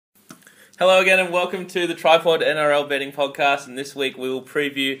Hello again and welcome to the TryPod NRL betting podcast, and this week we will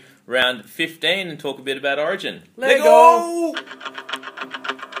preview round 15 and talk a bit about Origin. Let go!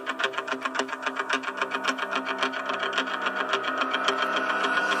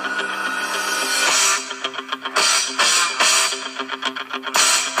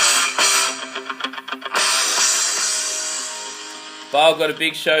 But I've got a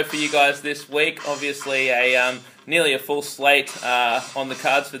big show for you guys this week. Obviously, nearly a full slate on the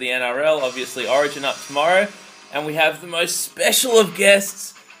cards for the NRL. Obviously, Origin up tomorrow. And we have the most special of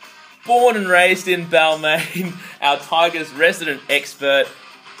guests, born and raised in Balmain, our Tigers resident expert,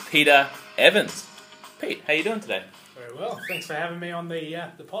 Peter Evans. Pete, how you doing today? Very well. Thanks for having me on the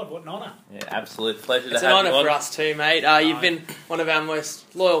pod. What an honour. Yeah, absolute pleasure to have you on. on. It's an honour for us too, mate. You've been one of our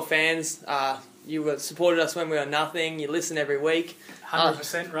most loyal fans. You supported us when we were nothing. You listen every week.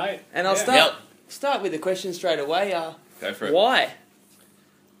 100% right. And I'll start with the question straight away. Go for it. Why?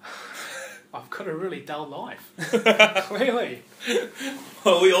 I've got a really dull life. Clearly.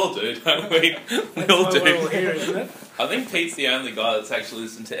 Well, we all do, don't we? We all do. We're all here, isn't it? I think Pete's the only guy that's actually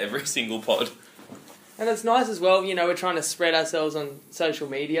listened to every single pod. And it's nice as well, we're trying to spread ourselves on social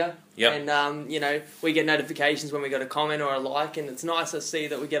media. Yep. And, we get notifications when we got a comment or a like, and it's nice to see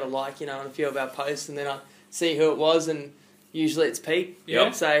that we get a like, on a few of our posts, and then I see who it was, and usually it's Pete.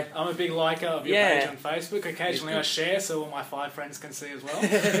 Yep. So I'm a big liker of your page on Facebook. Occasionally I share so all my 5 friends can see as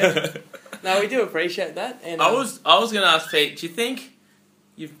well. No, we do appreciate that. And I was going to ask Pete, do you think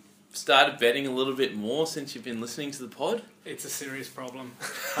you've started betting a little bit more since you've been listening to the pod? It's a serious problem.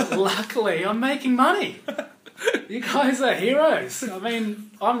 But luckily, I'm making money. You guys are heroes. I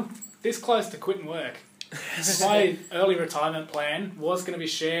mean, I'm this close to quitting work. My early retirement plan was going to be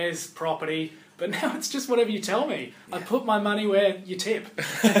shares, property, but now it's just whatever you tell me. I put my money where you tip.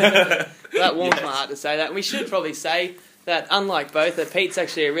 That warms my heart to say that. We should probably say that, unlike both, that Pete's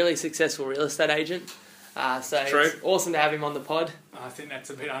actually a really successful real estate agent. So True. It's awesome to have him on the pod. I think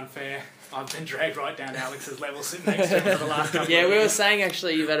that's a bit unfair. I've been dragged right down Alex's level sitting next to him for the last couple of Yeah, we years. were saying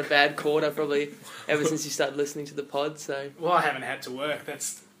actually you've had a bad quarter probably ever since you started listening to the pod. So Well, I haven't had to work.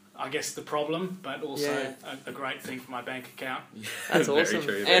 That's, I guess, the problem, but also Yeah. a great thing for my bank account. that's Very awesome.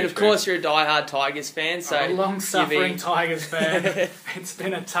 true, very And of true. course you're a diehard Tigers fan. So I'm a long-suffering you've Tigers fan. It's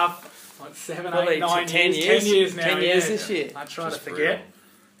been a tough, 7, Probably 8, 9 10 years. 10 years now. 10 years this year. I try Just to forget.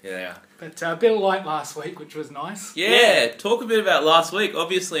 Yeah. But a bit light last week, which was nice. Yeah, talk a bit about last week.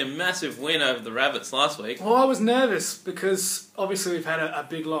 Obviously a massive win over the Rabbits last week. Well, I was nervous because obviously we've had a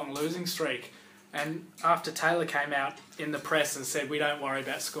big, long losing streak. And after Taylor came out in the press and said, we don't worry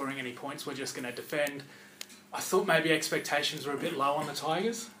about scoring any points, we're just going to defend, I thought maybe expectations were a bit low on the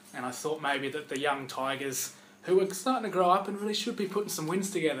Tigers. And I thought maybe that the young Tigers, who were starting to grow up and really should be putting some wins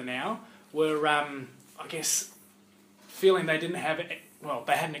together now, were, I guess, feeling they didn't have it. Well,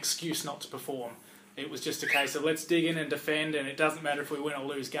 they had an excuse not to perform. It was just a case of let's dig in and defend, and it doesn't matter if we win or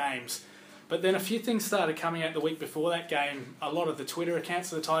lose games. But then a few things started coming out the week before that game. A lot of the Twitter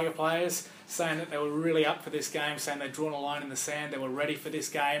accounts of the Tiger players saying that they were really up for this game, saying they'd drawn a line in the sand, they were ready for this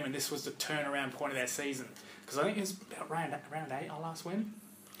game, and this was the turnaround point of their season. Because I think it was about round 8 our last win.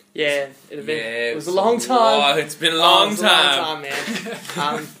 Yeah, it was a long long time. Oh, it's been a long It's time. a long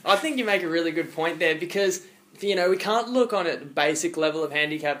time, man. I think you make a really good point there because, we can't look on at basic level of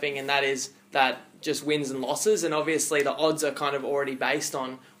handicapping, and that is that just wins and losses, and obviously the odds are kind of already based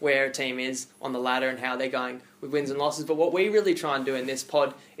on where a team is on the ladder and how they're going with wins and losses. But what we really try and do in this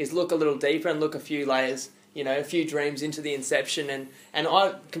pod is look a little deeper and look a few layers, a few dreams into the inception. And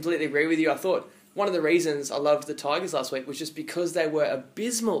I completely agree with you. I thought one of the reasons I loved the Tigers last week was just because they were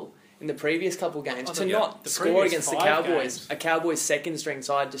abysmal in the previous couple of games to not score against the Cowboys, a Cowboys second string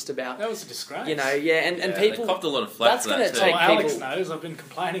side just about. That was a disgrace. And people... They copped a lot of flack that's for going that to too. take Alex people... knows I've been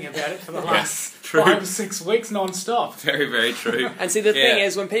complaining about it for the last true. 5 or 6 weeks non-stop. Very, very true. And see, the thing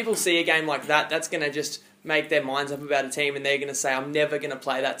is, when people see a game like that, that's going to just make their minds up about a team, and they're going to say, I'm never going to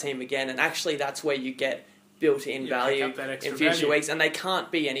play that team again. And actually, that's where you get built-in value in future weeks, and they can't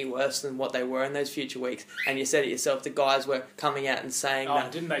be any worse than what they were in those future weeks. And you said it yourself, the guys were coming out and saying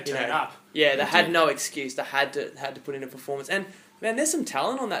that... didn't they turn up? Yeah, they had no excuse. They had to put in a performance. And, man, there's some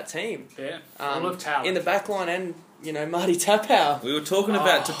talent on that team. Yeah, full of talent. In the back line and, Marty Tapau. We were talking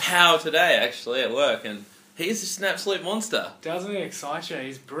about Tapau today, actually, at work, and he's just an absolute monster. Doesn't he excite you?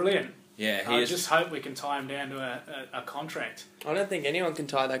 He's brilliant. Yeah, I just hope we can tie him down to a contract. I don't think anyone can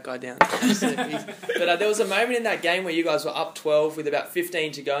tie that guy down. But there was a moment in that game where you guys were up 12 with about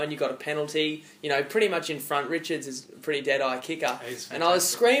 15 to go and you got a penalty, pretty much in front. Richards is a pretty dead-eye kicker. And I was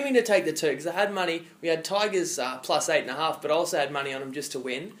screaming to take the 2 because I had money. We had Tigers plus 8.5, but I also had money on them just to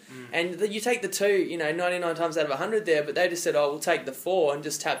win. And you take the 2, 99 times out of 100 there, but they just said, we'll take the 4 and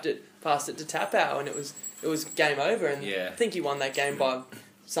just passed it to Tapau, and it was game over. And I think he won that game by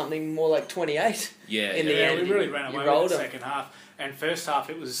something more like 28. In the end, we really ran away with the second half. And first half,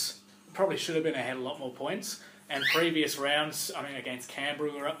 it was probably should have been ahead a lot more points. And previous rounds, against Canberra,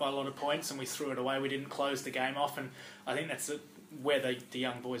 we were up by a lot of points, and we threw it away. We didn't close the game off, and I think that's where the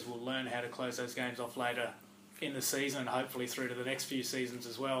young boys will learn how to close those games off later in the season, and hopefully through to the next few seasons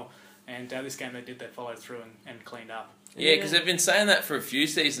as well. And this game they followed through and cleaned up. Yeah, because they've been saying that for a few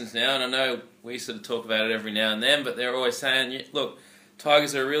seasons now, and I know we sort of talk about it every now and then, but they're always saying, look,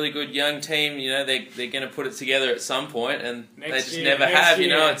 Tigers are a really good young team, they're going to put it together at some point, and they just never have,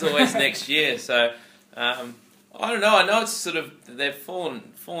 it's always next year. So, I don't know, I know it's sort of, they've fallen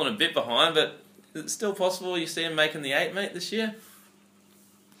a bit behind, but is it still possible you see them making the 8, mate, this year?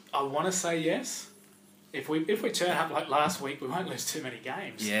 I want to say yes. If we turn up like last week, we won't lose too many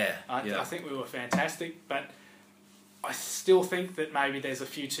games. I think we were fantastic, but I still think that maybe there's a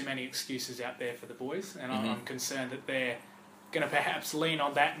few too many excuses out there for the boys, and I'm concerned that they're going to perhaps lean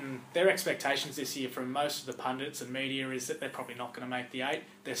on that, and their expectations this year from most of the pundits and media is that they're probably not going to make the 8.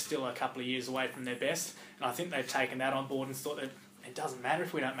 They're still a couple of years away from their best, and I think they've taken that on board and thought that it doesn't matter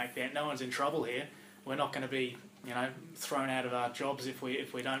if we don't make the 8. No one's in trouble here. We're not going to be thrown out of our jobs if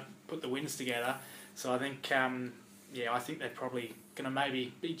we don't put the wins together. So I think I think they're probably going to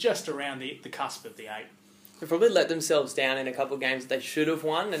maybe be just around the cusp of the 8. They probably let themselves down in a couple of games they should have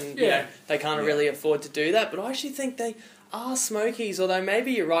won, and they can't really afford to do that. But I actually think they are Smokies, although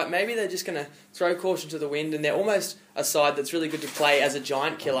maybe you're right. Maybe they're just going to throw caution to the wind, and they're almost a side that's really good to play as a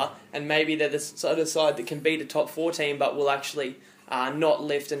giant killer, and maybe they're the sort of side that can beat a top 4 team, but will actually not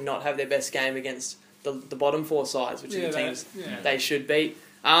lift and not have their best game against the bottom 4 sides, which are the teams they should beat.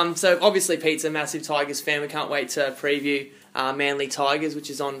 So obviously Pete's a massive Tigers fan. We can't wait to preview Manly Tigers, which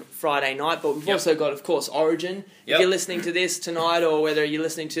is on Friday night. But we've also got, of course, Origin. If you're listening to this tonight, or whether you're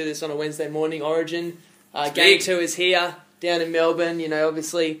listening to this on a Wednesday morning, Origin Game 2 is here down in Melbourne.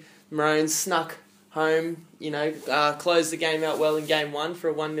 Obviously Maroons snuck home. Closed the game out well in Game 1 for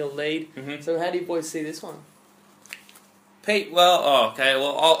a 1-0 lead. So how do you boys see this one? Pete,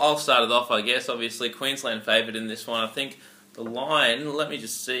 I'll start it off, I guess. Obviously, Queensland favoured in this one. I think the line, let me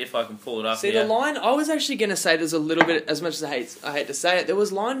just see if I can pull it up here. The line, I was actually going to say there's a little bit, as much as I hate to say it, there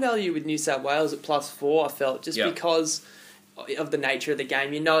was line value with New South Wales at +4, I felt, just because of the nature of the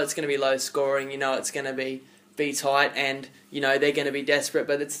game. It's going to be low scoring, it's going to be tight, and, they're going to be desperate,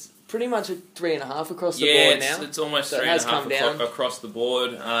 but it's pretty much a 3.5 across the board now. Yeah, it's almost 3.5 across the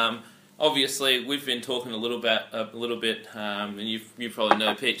board. Obviously, we've been talking a little bit, and you probably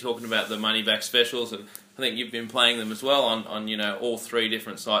know Pete talking about the money back specials, and I think you've been playing them as well on all 3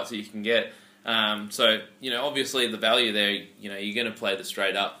 different sites that you can get. So obviously the value there, you're going to play the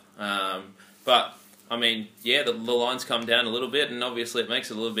straight up. But the lines come down a little bit, and obviously it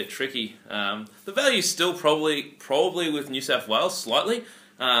makes it a little bit tricky. The value's still probably with New South Wales slightly,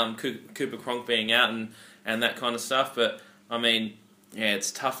 Cooper Cronk being out and that kind of stuff. But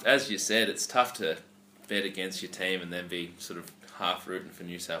it's tough, as you said, it's tough to bet against your team and then be sort of half rooting for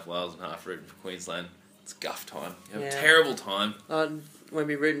New South Wales and half rooting for Queensland. It's guff time. Terrible time. I won't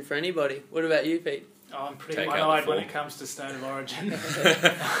be rooting for anybody. What about you, Pete? I'm pretty one-eyed when it comes to State of Origin.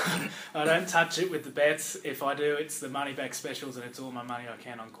 I don't touch it with the bets. If I do, it's the money back specials, and it's all my money I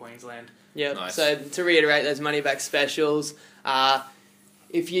can on Queensland. Yeah. Nice. So to reiterate those money back specials,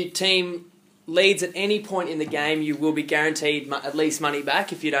 if your team leads at any point in the game, you will be guaranteed at least money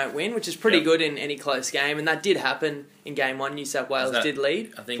back if you don't win, which is pretty good in any close game, and that did happen in Game 1. New South Wales did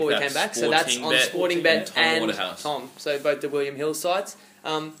lead before we came back, so that's on Sporting Bet and Tom, so both the William Hill sites.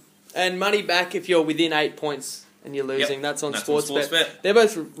 And money back if you're within 8 points and you're losing, that's on Sportsbet. They're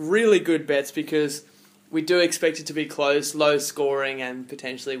both really good bets because we do expect it to be close, low scoring, and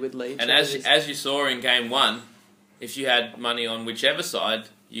potentially with leads. And as you saw in Game 1, if you had money on whichever side,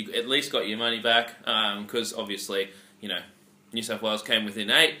 you at least got your money back, because obviously, New South Wales came within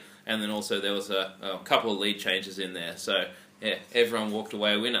 8, and then also there was a couple of lead changes in there. So, everyone walked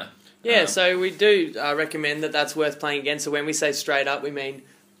away a winner. Yeah, so we do recommend that's worth playing against. So when we say straight up, we mean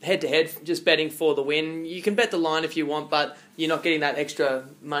head-to-head, just betting for the win. You can bet the line if you want, but you're not getting that extra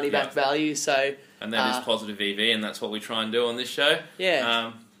money-back value. So, and that is positive EV, and that's what we try and do on this show.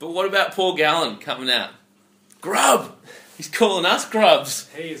 Yeah. But what about Paul Gallen coming out? Grub! He's calling us grubs.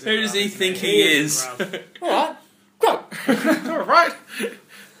 He is a Who does grub, he isn't think he? he He is is? a grub. Alright, grub. Alright.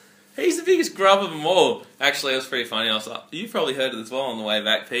 He's the biggest grub of them all. Actually, it was pretty funny. I was like, you probably heard it as well on the way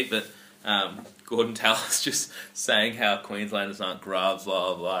back, Pete, but Gordon Tallis just saying how Queenslanders aren't grubs,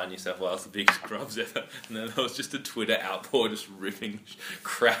 blah, blah, blah, and New South Wales the biggest grubs ever. And then there was just a Twitter outpour just ripping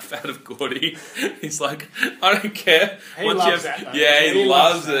crap out of Gordy. He's like, I don't care. He loves that, though. Yeah, he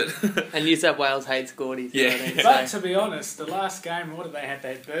loves it. And New South Wales hates Gordy. Yeah. But to be honest, the last game, what did they have?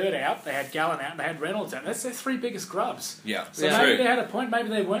 They had Bird out, they had Gallen out, and they had Reynolds out. That's their three biggest grubs. Yeah, So Yeah. maybe true. they had a point. Maybe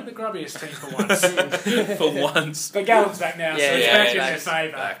they weren't the grubbiest team for once. For once. But Gallen's back now, so Yeah, it's yeah, back in yeah, their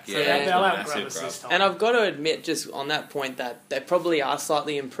favour. back, So yeah. they'll Massive outgrub us grub. this time. And I've got to admit, just on that point, that they probably are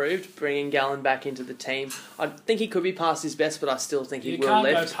slightly improved, bringing Gallen back into the team. I think he could be past his best, but I still think he you will can't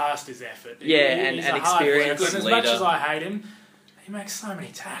lift. go past his effort. Yeah, He's and a hard experience. worker, and as Good much leader. as I hate him, he makes so many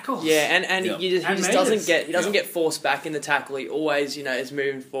tackles. Yeah, and Yep. he just And doesn't meters. get forced back in the tackle. He always is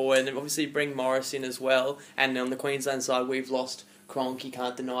moving forward, and obviously bring Morris in as well. And on the Queensland side, we've lost Cronk. You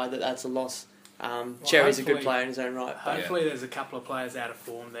can't deny that that's a loss. Cherry's a good hopefully- player in his own right. But Hopefully there's a couple of players out of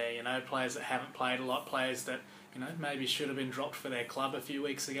form there, players that haven't played a lot, players that, maybe should have been dropped for their club a few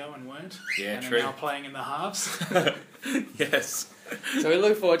weeks ago and weren't. Yeah, and true. are now playing in the halves. Yes. so we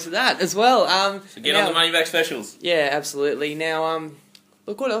look forward to that as well. So get on the money back specials. Yeah, absolutely. Now,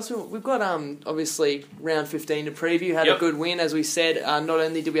 look what else we've got. Obviously round 15 to preview. Had a Yep. good win, as we said. Not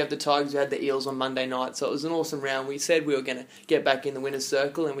only did we have the Tigers, we had the Eels on Monday night, so it was an awesome round. We said we were going to get back in the winners'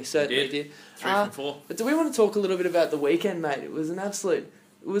 circle, and we certainly did. 3 from 4. But do we want to talk a little bit about the weekend, mate? It was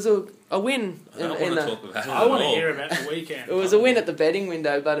a win. I don't want to talk about it I at want to all. hear about the weekend. It was a win at the betting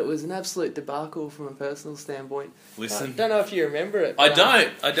window, but it was an absolute debacle from a personal standpoint. Listen. I don't know if you remember it. I but,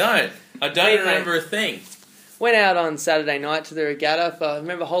 don't Hey, remember a thing. Went out on Saturday night to the regatta for,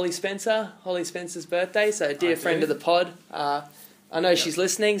 remember Holly Spencer's birthday, so a dear I friend do. of the pod. I know she's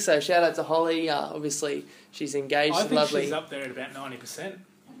listening, so shout out to Holly. Obviously, she's engaged, I think lovely. she's up there at about 90%.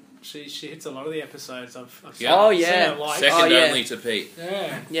 She hits a lot of the episodes. I've Yeah. Oh, seen yeah. her like. Second yeah. only to Pete.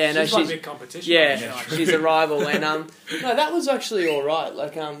 Yeah, Yeah, no, she's like she's- big competition. Yeah, I feel like. she's a rival, and no, that was actually all right.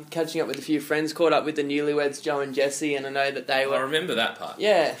 Like catching up with a few friends, caught up with the newlyweds, Joe and Jesse, and I know that they I were. remember that part.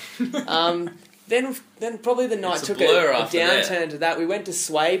 Yeah. Then probably the night It's a took blur a after downturn to that. We went to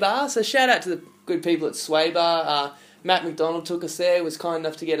Sway Bar, so shout out to the good people at Sway Bar. Matt McDonald took us there, was kind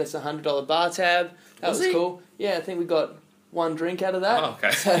enough to get us a $100 bar tab. That Was was he? cool. Yeah, I think we got one drink out of that. Oh,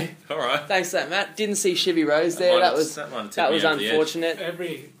 okay. So All right. thanks for that, Matt. Didn't see Shivy Rose there. That was unfortunate. unfortunate.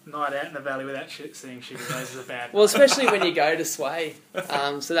 Every night out in the valley without seeing Sugar Rose is a bad. Well, especially when you go to Sway.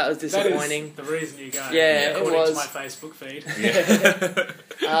 So that was disappointing. That is the reason you go. Yeah, it according was. to my Facebook feed.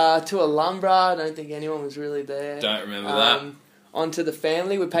 Yeah. To Alumbra, I don't think anyone was really there. Don't remember that. Onto the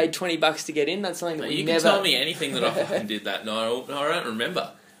family, we paid $20 to get in. That's something that we You never. can tell me anything that I fucking did that night. I don't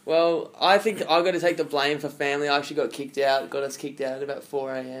remember. Well, I think I got to take the blame for family. I actually got kicked out. Got us kicked out at about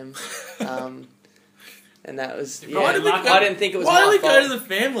 4 a.m. And that was. Yeah, Why did we go- I didn't think it was Why my did we fault. go to the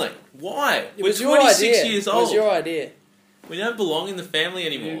family? Why? It We're was your 26 idea. years It was old. your idea. We don't belong in the family You,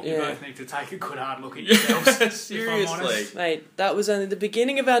 anymore. you Yeah. both need to take a good hard look at yourselves. if I'm Seriously. honest. Mate, that was only the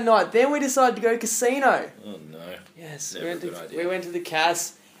beginning of our night. Then we decided to go casino. Oh no. Yes, Never we a went, good to, idea. we went to the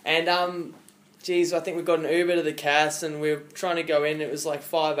Cass, and geez, I think we got an Uber to the Cass, and we were trying to go in. It was like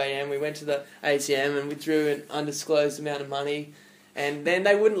 5 a.m. We went to the ATM and withdrew an undisclosed amount of money, and then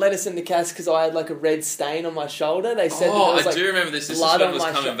they wouldn't let us in the Cass because I had like a red stain on my shoulder. They said that Oh, there was I like do remember this. This is blood what on was my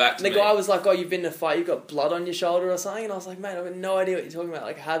coming shoulder. back to The me. guy was like, "Oh, you've been in a fight. You've got blood on your shoulder or something." And I was like, "Mate, I have no idea what you're talking about.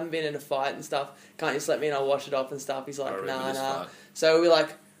 Like, I haven't been in a fight and stuff. Can't you just let me and I'll wash it off and stuff?" He's I like, remember "Nah, this nah." part. So we're like,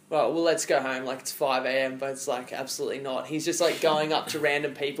 well, let's go home. Like, it's 5 a.m., but it's like, absolutely not. He's just like going up to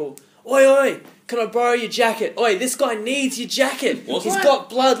random people. Oi, oi, can I borrow your jacket? Oi, this guy needs your jacket. Was He's I? got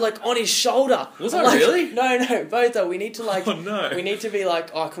blood like on his shoulder. Was I'm I like, really? No, both are. We need to like, Oh no. we need to be like,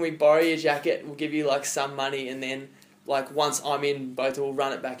 oh, can we borrow your jacket? We'll give you like some money, and then like once I'm in, both will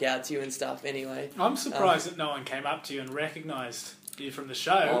run it back out to you and stuff. Anyway. I'm surprised that no one came up to you and recognised you from the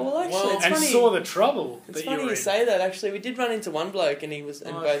show Oh well, actually, Well, it's and funny. saw the trouble It's that funny you were you in. say that. Actually, we did run into one bloke, and he was,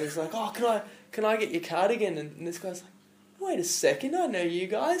 and Oh. both was like, "Oh, can I get your cardigan?" And this guy's like, "Wait a second, I know you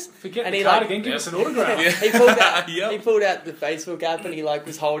guys." Forget And the he, like- cardigan, give Yep. us an autograph. Yeah. He pulled out. Yep. He pulled out the Facebook app, and he like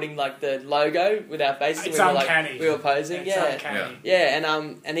was holding like the logo with our faces. It's we were uncanny. like we were posing. It's Yeah. uncanny.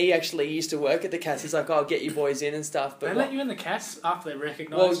 Yeah, and he actually used to work at the Cass. He's like, "Oh, I'll get you boys in and stuff." But They let you in the Cass after they well,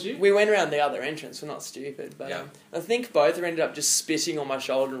 recognised you? we went around the other entrance. We're not stupid, but Yeah. I think both ended up just spitting on my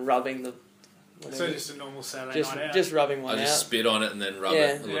shoulder and rubbing the. So Whatever. just a normal Saturday night out. Just rubbing one I out. just spit on it and then rub Yeah.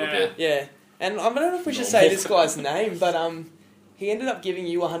 it a little Yeah. bit. Yeah, and I don't know if we should Normal. say this guy's name, but he ended up giving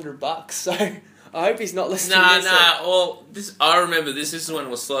you $100. So I hope he's not listening Nah, to this. well, I remember this is when it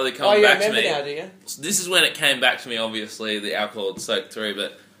was slowly coming back to me. Oh, you remember now, do you? This is when it came back to me, obviously, the alcohol had soaked through,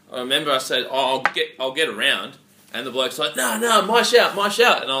 but I remember I said, I'll get around, and the bloke's like, no, my shout,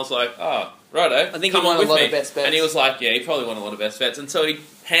 and I was like, oh, righto, I think come he won on with a lot me. of best bets. And he was like, yeah, he probably won a lot of best bets, and so he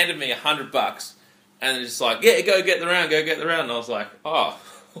handed me $100, and then just like, yeah, go get the round, and I was like, oh,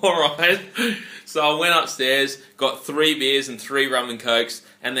 alright. So I went upstairs, got 3 beers and 3 rum and cokes,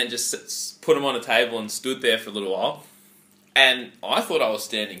 and then just put them on a table and stood there for a little while. And I thought I was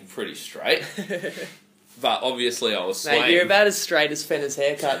standing pretty straight, but obviously I was swaying. Mate, you're about as straight as Fenner's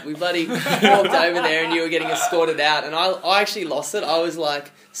haircut. We bloody walked over there and you were getting escorted out, and I actually lost it. I was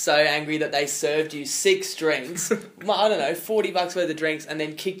like so angry that they served you 6 drinks, I don't know, $40 worth of drinks, and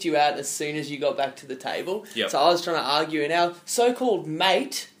then kicked you out as soon as you got back to the table. Yep. So I was trying to argue, and our so-called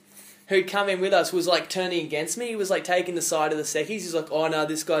mate who'd come in with us was like turning against me. He was like taking the side of the seckies. He's like, oh no,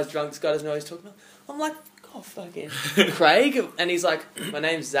 this guy's drunk, this guy doesn't know what he's talking about. I'm like, oh fucking Craig. And he's like, my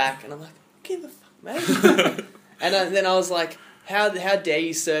name's Zach. And I'm like, give a fuck, mate. And then I was like, how dare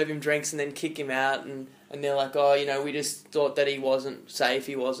you serve him drinks and then kick him out? And they're like, oh, you know, we just thought that he wasn't safe,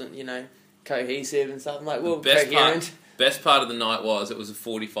 he wasn't, you know, cohesive and stuff. I'm like, well, coherent. Best part of the night was it was a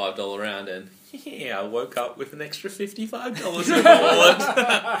 $45 round, and yeah, I woke up with an extra $55 in my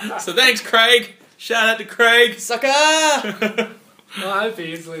wallet. So thanks, Craig. Shout out to Craig. Sucker! Well, I hope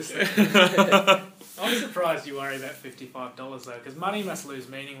he is listening. I'm surprised you worry about $55 though, because money must lose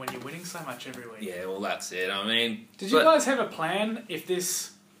meaning when you're winning so much every week. Yeah, well, that's it. I mean, did you guys have a plan if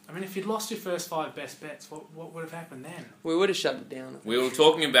you'd lost your first 5 best bets, what would have happened then? We would have shut it down. We were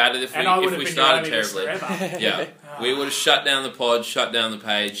talking about it if we started terribly. Yeah, we would have shut down the pod, shut down the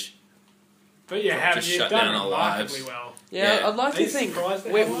page. But yeah, you've done remarkably well. Yeah, I'd like to think what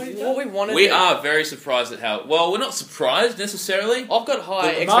we wanted. We are very surprised at how well. We're not surprised necessarily. I've got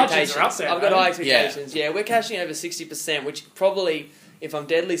high expectations. I've got high expectations. Yeah, we're cashing over 60%, which probably, if I'm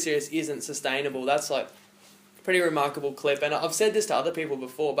deadly serious, isn't sustainable. That's like a pretty remarkable clip. And I've said this to other people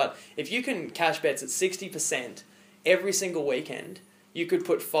before, but if you can cash bets at 60% every single weekend, you could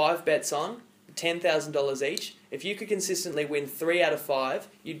put 5 bets on, $10,000 each. If you could consistently win 3 out of 5,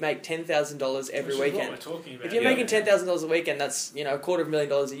 you'd make $10,000 every weekend. What we're talking about. If you're making $10,000 a weekend, that's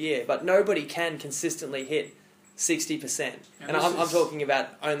 $250,000 a year. But nobody can consistently hit 60%. And I'm talking about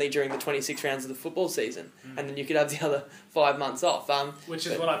only during the 26 rounds of the football season, and then you could have the other 5 months off. Which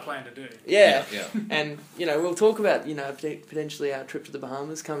is what I plan to do. Yeah. And we'll talk about potentially our trip to the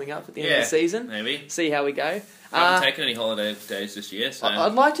Bahamas coming up at the end of the season. Maybe see how we go. I haven't taken any holiday days this year, so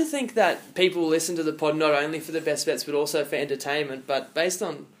I'd like to think that people listen to the pod not only for the best bets but also for entertainment. But based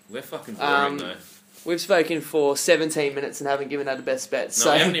on we're fucking boring though. We've spoken for 17 minutes and haven't given out a best bet.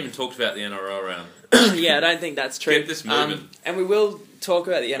 No, we haven't even talked about the NRL round. Yeah, I don't think that's true. Keep this moving. And we will talk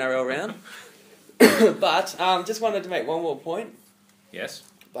about the NRL round. But just wanted to make one more point. Yes.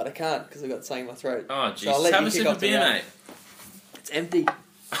 But I can't because I've got something in my throat. Oh, jeez. So have a sip of beer, mate. It's empty.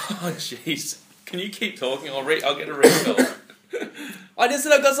 Oh, jeez. Can you keep talking? I'll get a refill. I just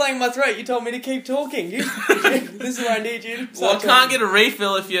said I've got something in my throat. You told me to keep talking. This is where I need you to Well, I can't get a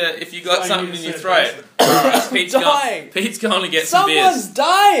refill if you got something in your throat. Pete's going to get some beers. Someone's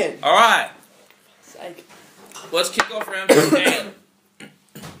dying. All right. Sake. Let's kick off round 15.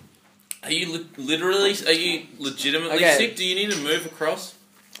 Are you legitimately sick? Do you need to move across?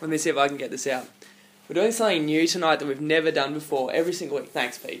 Let me see if I can get this out. We're doing something new tonight that we've never done before. Every single week.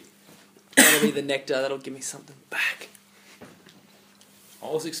 Thanks, Pete. That'll be the nectar. That'll give me something back.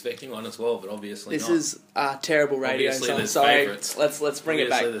 I was expecting one as well, but obviously this not. This is terrible radio. Obviously so I'm there's sorry. Favourites. Let's bring it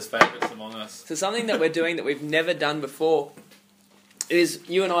back. Obviously there's favourites among us. So something that we're doing that we've never done before is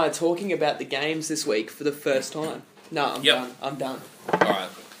you and I are talking about the games this week for the first time. No, I'm done. I'm done. All right.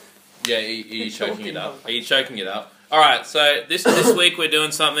 Yeah, are you choking it up? Are you choking it up? All right. So this week we're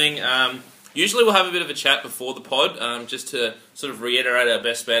doing something. Usually we'll have a bit of a chat before the pod, just to sort of reiterate our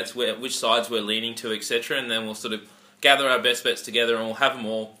best bets, which sides we're leaning to, etc., and then we'll sort of gather our best bets together and we'll have them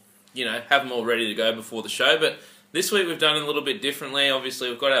all, ready to go before the show. But this week we've done it a little bit differently. Obviously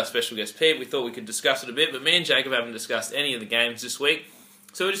we've got our special guest Pete. We thought we could discuss it a bit, but me and Jacob haven't discussed any of the games this week,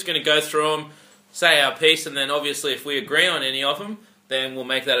 so we're just going to go through them, say our piece, and then obviously if we agree on any of them, then we'll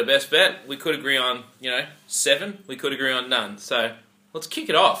make that a best bet. We could agree on 7. We could agree on none. So let's kick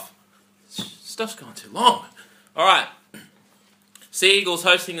it off. Stuff's going too long. All right. Sea Eagles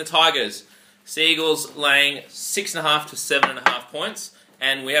hosting the Tigers. Sea Eagles laying 6.5 to 7.5 points.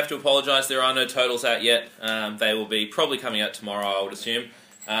 And we have to apologise, there are no totals out yet. They will be probably coming out tomorrow, I would assume.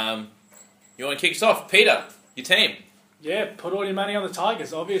 You want to kick us off? Peter, your team. Yeah, put all your money on the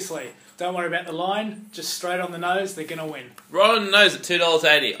Tigers, obviously. Don't worry about the line. Just straight on the nose, they're going to win. Right on the nose at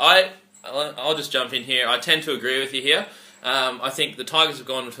 $2.80. I'll just jump in here. I tend to agree with you here. I think the Tigers have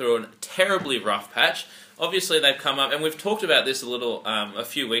gone through a terribly rough patch. Obviously, they've come up, and we've talked about this a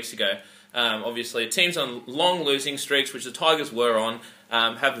few weeks ago. Obviously, teams on long losing streaks, which the Tigers were on,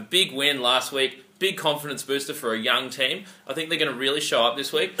 have a big win last week. Big confidence booster for a young team. I think they're going to really show up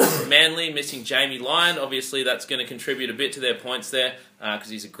this week. Manly missing Jamie Lyon. Obviously, that's going to contribute a bit to their points there because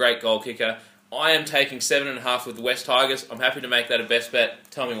he's a great goal kicker. I am taking 7.5 with the West Tigers. I'm happy to make that a best bet.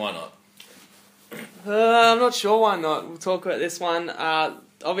 Tell me why not. I'm not sure why not. We'll talk about this one.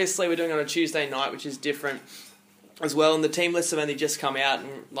 Obviously, we're doing it on a Tuesday night, which is different as well. And the team lists have only just come out, and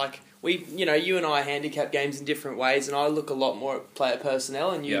you and I handicap games in different ways. And I look a lot more at player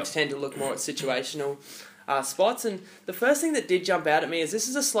personnel, and you tend to look more at situational spots. And the first thing that did jump out at me is this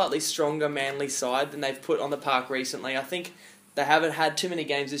is a slightly stronger Manly side than they've put on the park recently. I think they haven't had too many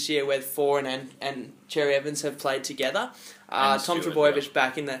games this year where Foran and Cherry Evans have played together. Tom Trbojevic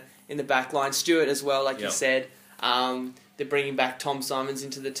back in the back line. Stewart as well, like you said. They're bringing back Tom Simons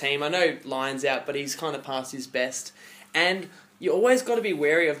into the team. I know Lyon's out, but he's kind of past his best. And you always got to be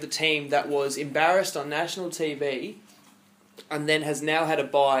wary of the team that was embarrassed on national TV and then has now had a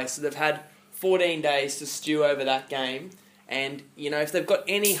bye. So they've had 14 days to stew over that game. And, if they've got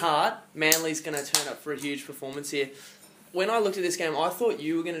any heart, Manly's going to turn up for a huge performance here. When I looked at this game, I thought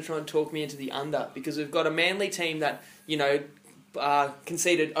you were going to try and talk me into the under because we've got a Manly team that,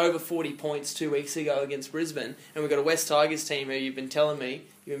 conceded over 40 points 2 weeks ago against Brisbane, and we've got a West Tigers team who you've been telling me,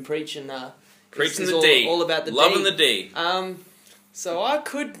 you've been preaching the D. All about the Loving D. the D. So I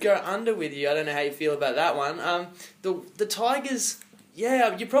could go under with you. I don't know how you feel about that one. The Tigers,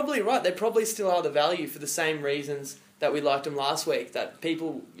 you're probably right. They probably still are the value for the same reasons that we liked them last week, that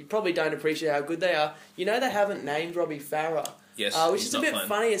you probably don't appreciate how good they are. They haven't named Robbie Farah. Yes, which is a bit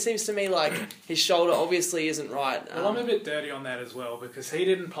funny. It seems to me like his shoulder obviously isn't right. Well, I'm a bit dirty on that as well because he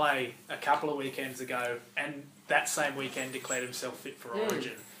didn't play a couple of weekends ago and that same weekend declared himself fit for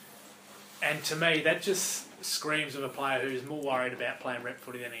Origin. And to me, that just screams of a player who's more worried about playing rep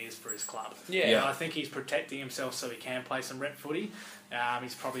footy than he is for his club. And I think he's protecting himself so he can play some rep footy.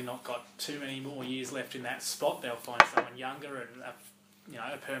 He's probably not got too many more years left in that spot. They'll find someone younger and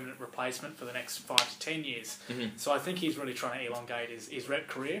a permanent replacement for the next 5 to 10 years. So I think he's really trying to elongate his rep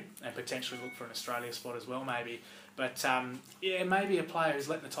career and potentially look for an Australia spot as well, maybe. But maybe a player who's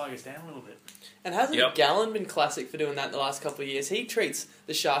letting the Tigers down a little bit. And hasn't Gallen been classic for doing that the last couple of years? He treats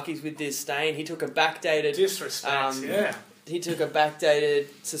the Sharkies with disdain. He took a backdated disrespect. He took a backdated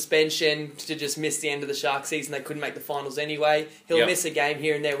suspension to just miss the end of the Shark season. They couldn't make the finals anyway. He'll miss a game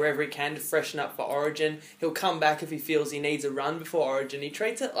here and there wherever he can to freshen up for Origin. He'll come back if he feels he needs a run before Origin. He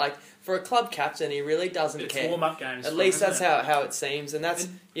treats it like, for a club captain, he really doesn't care. It's warm-up games. At least that's how it seems. And that's a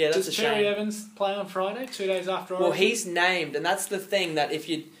shame. Does Cherry Evans play on Friday, 2 days after Origin? Well, he's named, and that's the thing, that if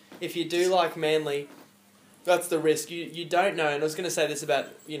you do like Manly, that's the risk. You don't know, and I was going to say this about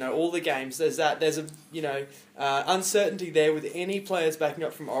all the games. There's a uncertainty there with any players backing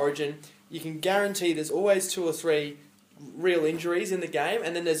up from Origin. You can guarantee there's always 2 or 3 real injuries in the game,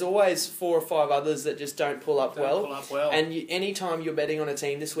 and then there's always 4 or 5 others that just don't pull up well. And anytime you're betting on a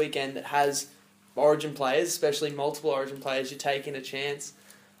team this weekend that has Origin players, especially multiple Origin players, you're taking a chance.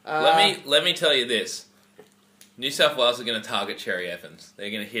 Let me tell you this: New South Wales are going to target Cherry Evans.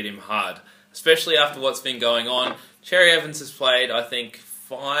 They're going to hit him hard. Especially after what's been going on. Cherry Evans has played, I think,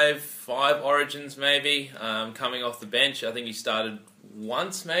 five Origins maybe, coming off the bench. I think he started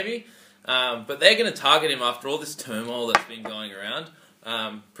once maybe. But they're going to target him after all this turmoil that's been going around.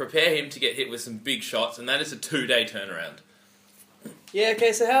 Prepare him to get hit with some big shots, and that is a 2-day turnaround. Yeah,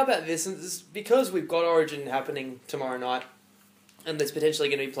 okay, so how about this? Because we've got Origin happening tomorrow night, and there's potentially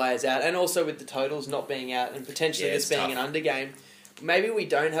going to be players out, and also with the totals not being out, and potentially this being an under game, maybe we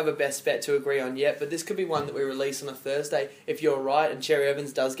don't have a best bet to agree on yet, but this could be one that we release on a Thursday. If you're right and Cherry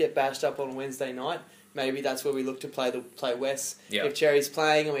Evans does get bashed up on Wednesday night, maybe that's where we look to play West. Yep. If Cherry's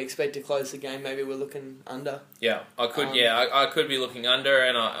playing and we expect to close the game, maybe we're looking under. Yeah, I could be looking under,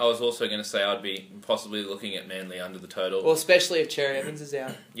 and I was also going to say I'd be possibly looking at Manly under the total. Well, especially if Cherry Evans is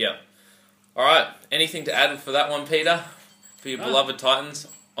out. Yeah. All right. Anything to add for that one, Peter? For your beloved Titans?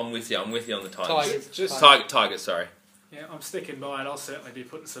 I'm with you on the Titans. Tigers, sorry. Yeah, I'm sticking by it. I'll certainly be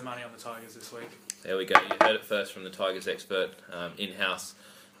putting some money on the Tigers this week. There we go. You heard it first from the Tigers expert in-house.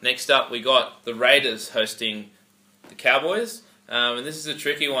 Next up, we got the Raiders hosting the Cowboys. And this is a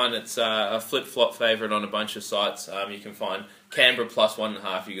tricky one. It's a flip-flop favourite on a bunch of sites. You can find Canberra plus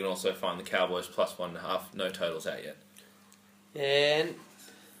 1.5. You can also find the Cowboys plus 1.5. No totals out yet. And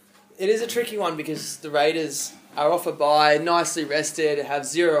it is a tricky one because the Raiders are off a bye, nicely rested, have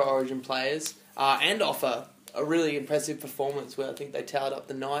 0 Origin players, and offer a really impressive performance where I think they towed up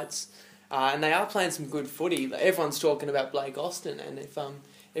the Knights. and they are playing some good footy. Like, everyone's talking about Blake Austin, and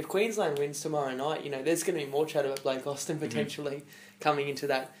if Queensland wins tomorrow night, there's going to be more chat about Blake Austin potentially coming into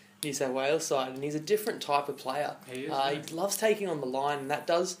that New South Wales side, and he's a different type of player. He is, he loves taking on the line, and that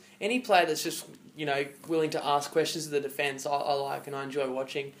does any player that's just willing to ask questions of the defence. I like and I enjoy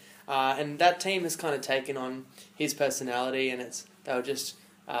watching, and that team has kind of taken on his personality, and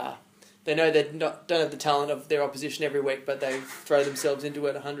they know they don't have the talent of their opposition every week, but they throw themselves into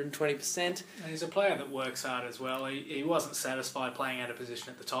it 120%. And he's a player that works hard as well. He wasn't satisfied playing out of position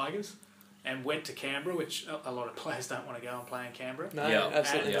at the Tigers and went to Canberra, which a lot of players don't want to go and play in Canberra. No,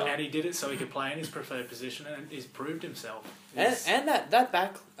 absolutely not. And he did it so he could play in his preferred position, and he's proved himself. And that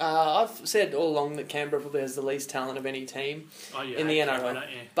back, I've said all along that Canberra probably has the least talent of any team in the NRL. Canberra,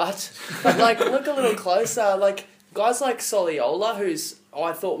 don't you? But look a little closer. Guys like Soliola, who's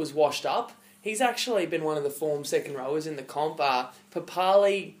I thought was washed up, he's actually been one of the form second rowers in the comp.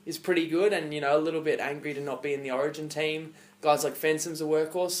 Papali is pretty good and, a little bit angry to not be in the Origin team. Guys like Fensom's a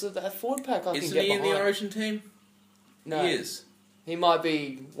workhorse. So that forward pack I can get behind. Isn't he in the Origin team? No. He is. He might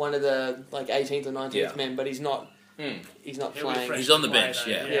be one of the 18th or 19th men, but he's not. He's not playing. He's on the bench,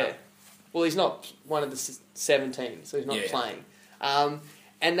 yeah. Well, he's not one of the 17, so he's not playing.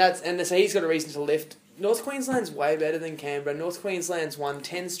 So he's got a reason to lift. North Queensland's way better than Canberra. North Queensland's won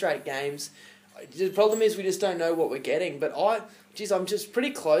 10 straight games. The problem is we just don't know what we're getting. But I'm just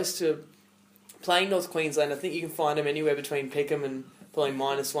pretty close to playing North Queensland. I think you can find them anywhere between Pickham and probably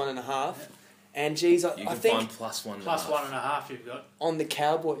 -1.5. And I think find +1.5. +1.5 you've got on the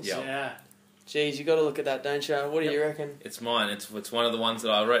Cowboys. Yep. Yeah. Geez, you got to look at that, don't you? What do you reckon? It's mine. It's one of the ones that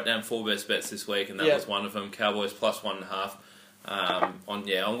I wrote down 4 best bets this week, and that was one of them. Cowboys +1.5.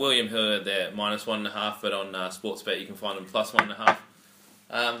 On William Hill they're -1.5, but on Sportsbet you can find them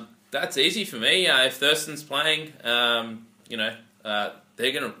 +1.5. That's easy for me. If Thurston's playing, they're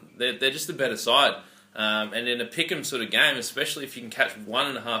just a better side. And in a pick'em sort of game, especially if you can catch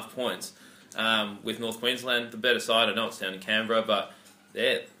 1.5 points with North Queensland, the better side. I know it's down in Canberra, but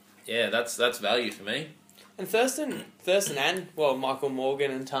that's value for me. And Thurston and Michael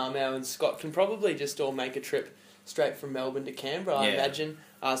Morgan and Tarmow and Scott can probably just all make a trip straight from Melbourne to Canberra, I imagine.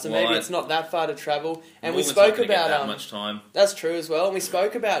 Maybe it's not that far to travel. And we spoke about that much time. That's true as well. And we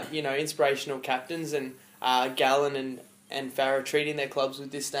spoke about inspirational captains and Gallen and Farah treating their clubs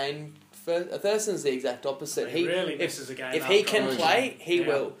with disdain. Thurston's the exact opposite. He really misses a game. If he can play, he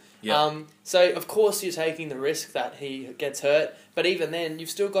will. Yeah. So of course you're taking the risk that he gets hurt, but even then you've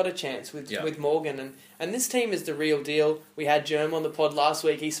still got a chance with Morgan, and this team is the real deal. We had Germ on the pod last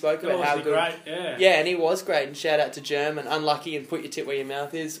week. He spoke about how good. Great, and he was great. And shout out to Germ, and unlucky and put your tip where your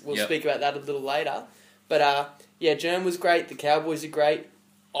mouth is. We'll speak about that a little later. But Germ was great. The Cowboys are great.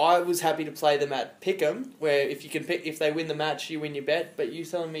 I was happy to play them at Pick'em, where if they win the match, you win your bet. But you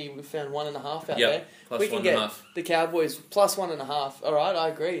telling me we found 1.5 out there. We can get the Cowboys +1.5. All right, I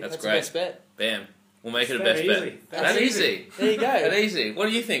agree. That's great. The best bet. Bam. We'll make it a best bet. That's easy. There you go. That's easy. What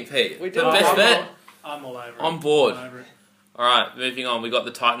do you think, Pete? We do. The best bet? I'm all over it. I'm bored. I'm over it. All right, moving on. We got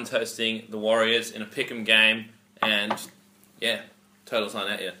the Titans hosting the Warriors in a Pick'em game, and totals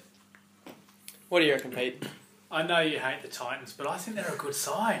aren't out yet. What do you reckon, Pete? I know you hate the Titans, but I think they're a good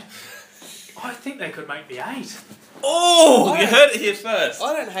side. I think they could make the 8. Oh, you heard it here first.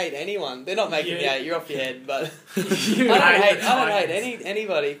 I don't hate anyone. They're not making the 8. You're off your head, but I don't hate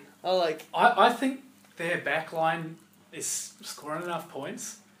anybody. I think their backline is scoring enough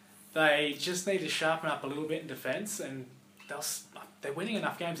points. They just need to sharpen up a little bit in defence, and they're winning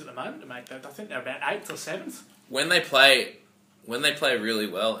enough games at the moment to make that. I think they're about 8th or 7th. When they play really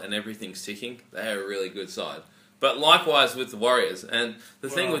well and everything's ticking, they are a really good side. But likewise with the Warriors. And the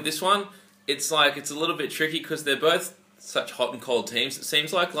thing with this one, it's a little bit tricky because they're both such hot and cold teams. It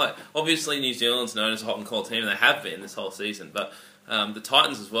seems like obviously New Zealand's known as a hot and cold team, and they have been this whole season. But the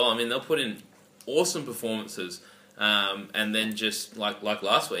Titans as well, I mean, they'll put in awesome performances, and then just like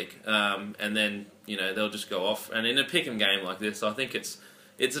last week, and then they'll just go off. And in a pick'em game like this, I think it's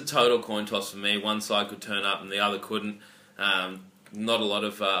a total coin toss for me. One side could turn up and the other couldn't. Not a lot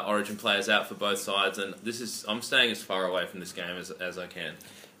of Origin players out for both sides, and I'm staying as far away from this game as I can.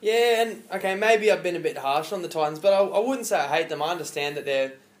 Yeah, and okay, maybe I've been a bit harsh on the Titans, but I wouldn't say I hate them. I understand that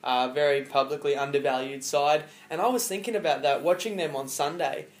they're a very publicly undervalued side, and I was thinking about that watching them on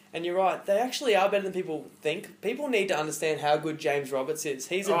Sunday. And you're right, they actually are better than people think. People need to understand how good James Roberts is.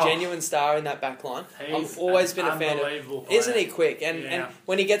 He's a genuine star in that back line. I've always been a fan of him. Isn't he quick? And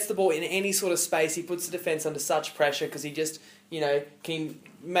when he gets the ball in any sort of space, he puts the defence under such pressure because he just, can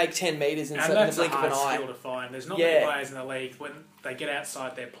make 10 metres in And the that's a blink of an hard eye. skill to find. There's not many players in the league when they get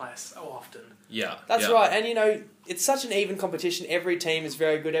outside their place so often. Yeah. That's right. And, you know, it's such an even competition. Every team is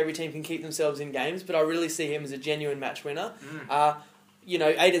very good. Every team can keep themselves in games. But I really see him as a genuine match winner. You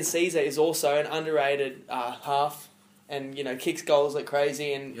know, Aiden Caesar is also an underrated half and, you know, kicks goals like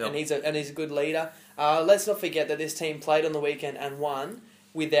crazy and he's a good leader. Let's not forget that this team played on the weekend and won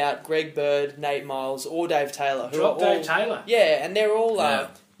without Greg Bird, Nate Miles or Dave Taylor. Dave Taylor. Yeah, and they're all...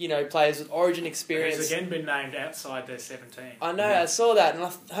 you know, players with Origin experience. He's again been named outside their 17. I know, I saw that, and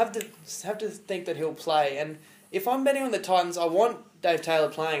I have to think that he'll play. And if I'm betting on the Titans, I want Dave Taylor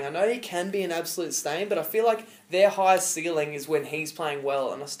playing. I know he can be an absolute stain, but I feel like their highest ceiling is when he's playing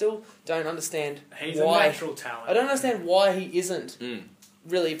well, and I still don't understand He's why. a natural talent. I don't understand why he isn't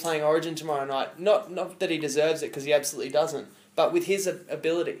really playing Origin tomorrow night. Not that he deserves it, because he absolutely doesn't, but with his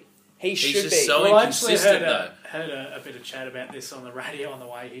ability. He's should just be. so well, I actually inconsistent, heard a bit of chat about this on the radio on the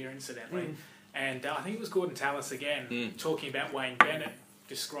way here, incidentally. And I think it was Gordon Tallis again talking about Wayne Bennett,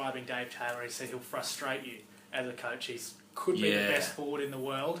 describing Dave Taylor. He said he'll frustrate you as a coach. He could be the best forward in the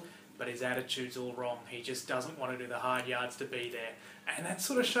world, but his attitude's all wrong. He just doesn't want to do the hard yards to be there. And that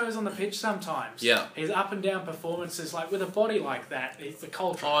sort of shows on the pitch sometimes. Yeah. His up and down performances, like with a body like that, he's the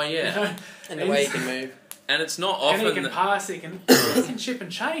culture. Oh, yeah. You know? And the way he can move. And it's not often... And he can pass, he can chip and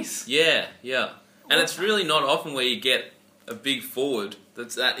chase. Yeah. And it's really not often where you get a big forward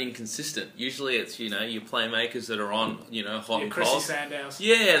that's that inconsistent. Usually it's, you know, your playmakers that are on, you know, hot and Chrissy cold. Sandows.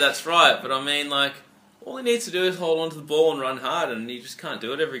 Yeah, that's right. But I mean, like, all he needs to do is hold on to the ball and run hard, and you just can't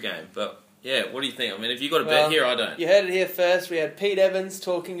do it every game. But, yeah, what do you think? I mean, if you've got a bet here, I don't. You heard it here first. We had Pete Evans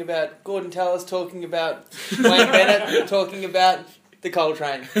talking about Gordon Tallis, talking about Wayne Bennett, talking about the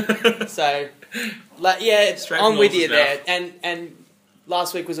Coltrane. So, yeah, I'm with you there. And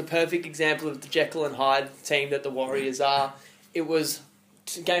last week was a perfect example of the Jekyll and Hyde team that the Warriors are. It was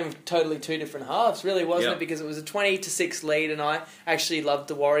a game of totally two different halves, really, wasn't it? Because it was a 20-6 lead, and I actually loved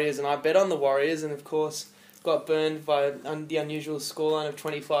the Warriors, and I bet on the Warriors, and of course got burned by the unusual scoreline of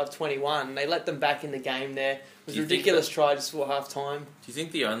 25-21. They let them back in the game there. It was a ridiculous try just for half time. Do you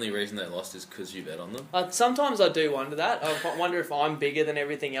think the only reason they lost is because you bet on them? Sometimes I do wonder that. I wonder if I'm bigger than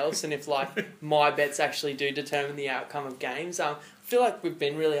everything else and if my bets actually do determine the outcome of games. I feel like we've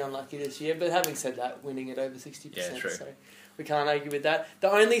been really unlucky this year, but having said that, winning at over 60%. Yeah, true. So we can't argue with that.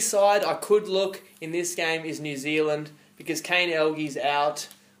 The only side I could look in this game is New Zealand because Kane Elgey's out.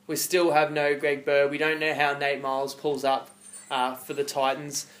 We still have no Greg Bird. We don't know how Nate Miles pulls up for the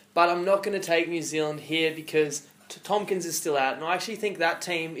Titans. But I'm not going to take New Zealand here because Tompkins is still out. And I actually think that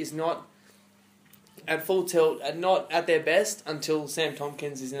team is not at full tilt, not at their best until Sam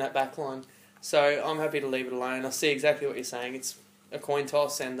Tompkins is in that back line. So I'm happy to leave it alone. I see exactly what you're saying. It's a coin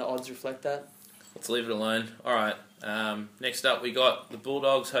toss and the odds reflect that. Let's leave it alone. All right. Next up, we got the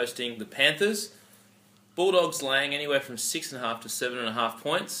Bulldogs hosting the Panthers. Bulldogs laying anywhere from 6.5 to 7.5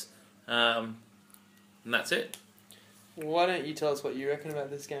 points. And that's it. Why don't you tell us what you reckon about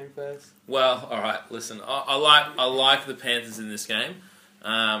this game first? Well, all right. Listen, I like the Panthers in this game.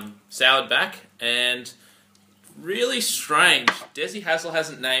 Soured back and really strange. Desi Hassel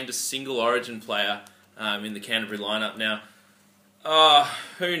hasn't named a single Origin player in the Canterbury lineup now.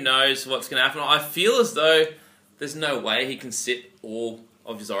 Who knows what's going to happen? I feel as though there's no way he can sit all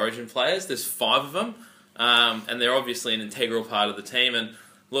of his Origin players. There's 5 of them, and they're obviously an integral part of the team. And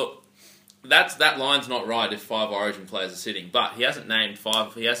look, that line's not right if 5 Origin players are sitting. But he hasn't named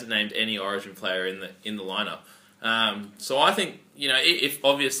 5. He hasn't named any Origin player in the lineup. So I think, you know,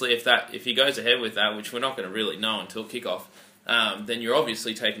 if he goes ahead with that, which we're not going to really know until kickoff, then you're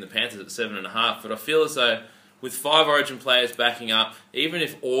obviously taking the Panthers at 7.5. But I feel as though with 5 Origin players backing up, even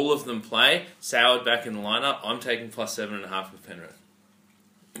if all of them play, Soured back in the lineup, I'm taking plus 7.5 with Penrith.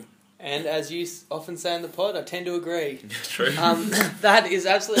 And as you often say in the pod, I tend to agree. True. That is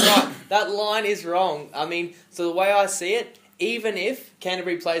absolutely right. That line is wrong. I mean, so the way I see it, even if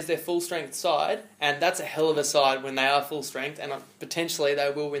Canterbury plays their full-strength side, and that's a hell of a side when they are full-strength, and potentially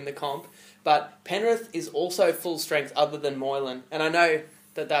they will win the comp, but Penrith is also full-strength other than Moylan. And I know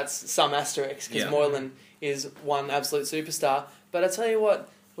that that's some asterisk, because Moylan is one absolute superstar. But I tell you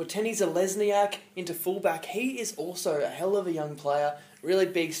what, Wateni Zelezniak into fullback, he is also a hell of a young player. Really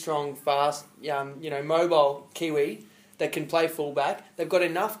big, strong, fast, mobile Kiwi that can play fullback. They've got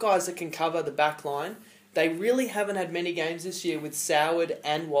enough guys that can cover the back line. They really haven't had many games this year with Soward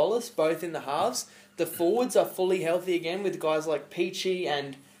and Wallace, both in the halves. The forwards are fully healthy again with guys like Peachy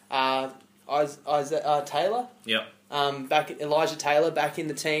and Taylor. Yep. Elijah Taylor back in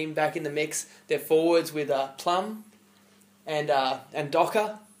the team, back in the mix. They're forwards with Plum and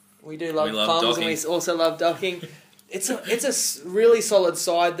Docker. We love Plums, docking. And we also love Docking. it's a really solid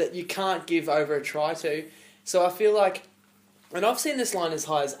side that you can't give over a try to. So I feel like, and I've seen this line as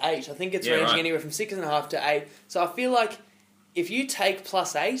high as 8. I think it's ranging anywhere from 6.5 to 8. So I feel like if you take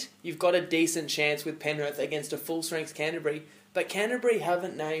 +8, you've got a decent chance with Penrith against a full strength Canterbury. But Canterbury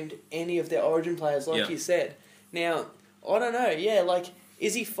haven't named any of their Origin players, like you said. Now, I don't know. Yeah, like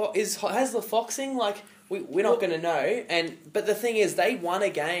has the foxing? Like we're not going to know. But the thing is, they won a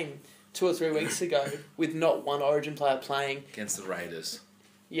game 2 or 3 weeks ago with not one Origin player playing against the Raiders.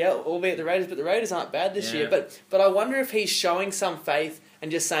 Yeah, albeit the Raiders, but the Raiders aren't bad this year. But I wonder if he's showing some faith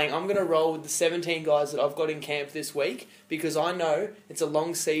and just saying, I'm going to roll with the 17 guys that I've got in camp this week because I know it's a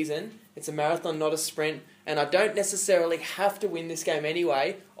long season, it's a marathon, not a sprint, and I don't necessarily have to win this game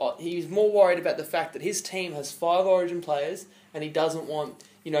anyway. He's more worried about the fact that his team has 5 Origin players and he doesn't want,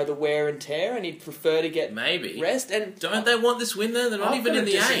 the wear and tear, and he'd prefer to get rest. And don't they want this win then? They're not even in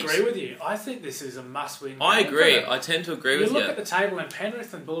the 8. I disagree with you. I think this is a must-win game. I agree. I tend to agree with you. You look at the table, and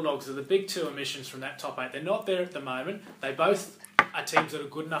Penrith and Bulldogs are the big 2 emissions from that top 8. They're not there at the moment. They both are teams that are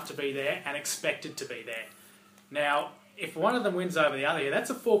good enough to be there and expected to be there. Now, if one of them wins over the other,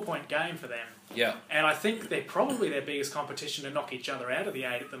 that's a 4-point game for them. Yeah. And I think they're probably their biggest competition to knock each other out of the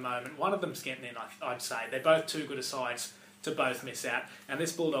 8 at the moment. One of them's getting in, I'd say. They're both too good a sides to both miss out. And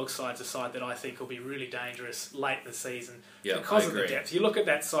this Bulldogs side's a side that I think will be really dangerous late in the season because of the depth. You look at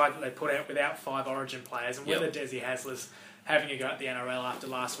that side that they put out without 5 Origin players, and whether Desi Hasler's having a go at the NRL after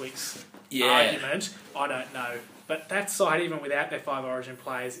last week's argument, I don't know. But that side, even without their 5 Origin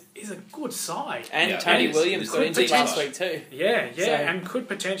players, is a good side. And Tony Williams got injured last week too. Yeah, and could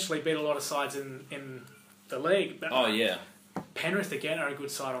potentially beat a lot of sides in the league. But Penrith, again, are a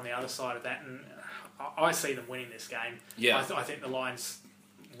good side on the other side of that, and I see them winning this game. Yeah. I think the line's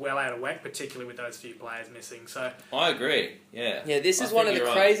well out of whack, particularly with those few players missing. So I agree. Yeah. Yeah, this is one of the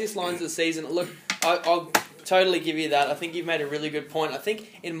craziest lines of the season. Look, I'll totally give you that. I think you've made a really good point. I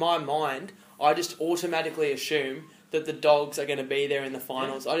think in my mind, I just automatically assume that the Dogs are going to be there in the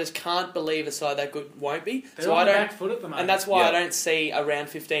finals. I just can't believe a side that good won't be. They're on the back foot at the moment. And that's why I don't see a round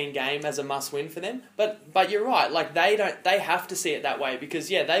 15 game as a must-win for them. But you're right. Like they have to see it that way because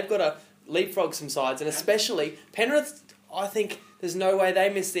they've got to leapfrog some sides, and especially Penrith. I think there's no way they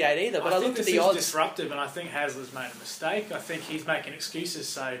miss the 8 either. But I looked at the odds. This is disruptive, and I think Hasler's made a mistake. I think he's making excuses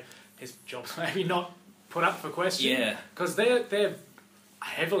so his job's maybe not put up for question. Yeah, because they're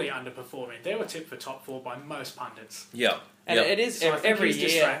heavily underperforming. They were tipped for top 4 by most pundits. Yeah, and it is so every year.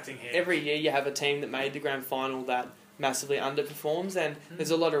 Distracting him. Every year you have a team that made the grand final that massively underperforms, and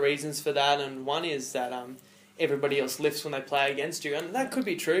there's a lot of reasons for that. And one is that everybody else lifts when they play against you, and that could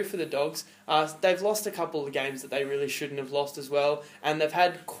be true for the Dogs. They've lost a couple of games that they really shouldn't have lost as well, and they've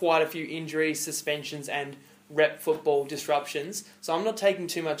had quite a few injuries, suspensions, and rep football disruptions. So I'm not taking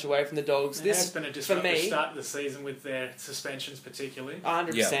too much away from the Dogs. This has been a disruptive start of the season with their suspensions, particularly.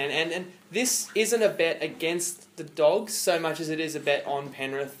 100%, and this isn't a bet against the Dogs so much as it is a bet on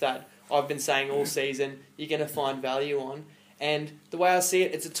Penrith that I've been saying all season you're going to find value on. And the way I see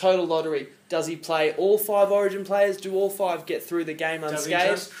it, it's a total lottery. Does he play all 5 Origin players? Do all 5 get through the game unscathed? Does he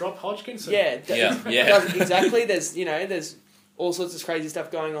just drop Hodgkinson? Exactly. There's all sorts of crazy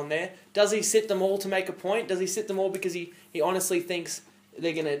stuff going on there. Does he sit them all to make a point? Does he sit them all because he honestly thinks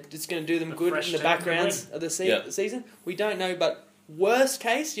it's gonna do them good in the backgrounds of the season? We don't know, but worst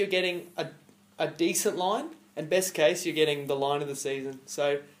case, you're getting a decent line, and best case, you're getting the line of the season.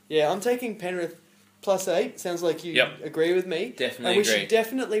 So, I'm taking Penrith +8. Sounds like you agree with me. Definitely and we agree. should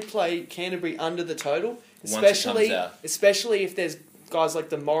definitely play Canterbury under the total, especially if there's guys like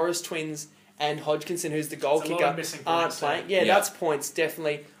the Morris twins and Hodgkinson, who's the goal kicker, aren't playing. That's points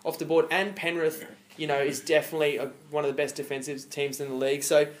definitely off the board. And Penrith, is definitely one of the best defensive teams in the league.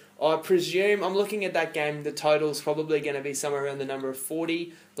 So I presume, I'm looking at that game, the total's probably going to be somewhere around the number of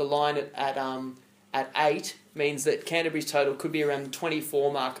 40. The line at 8 means that Canterbury's total could be around the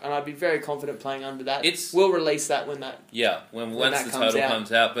 24 mark, and I'd be very confident playing under that. We'll release that when that once the total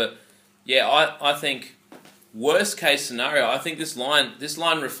comes out. But I think worst case scenario, I think this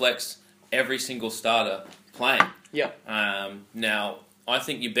line reflects every single starter playing. Yeah. Now I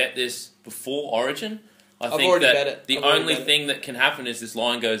think you bet this before Origin. I've already bet it. The only thing that can happen is this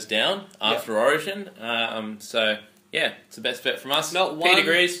line goes down after Origin. So it's the best bet from us. Not P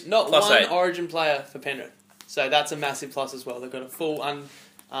degrees. Not one +8. Origin player for Penrith. So that's a massive plus as well. They've got a full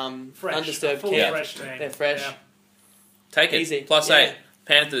undisturbed camp. Fresh team. They're fresh. Yeah. Take it. Easy. +8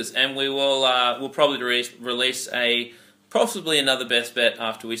 Panthers, and we will we'll probably release possibly another best bet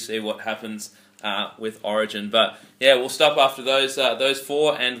after we see what happens with Origin. But we'll stop after those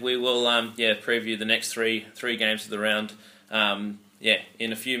 4, and we will preview the next three games of the round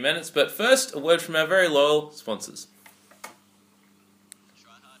in a few minutes. But first, a word from our very loyal sponsors.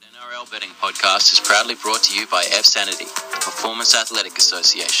 NRL Betting Podcast is proudly brought to you by FSanity, the Performance Athletic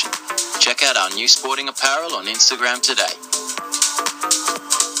Association. Check out our new sporting apparel on Instagram today.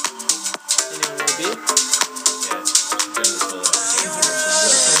 Anyone want a beer?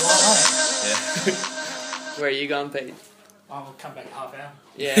 Where are you going, Pete? I'll come back half hour.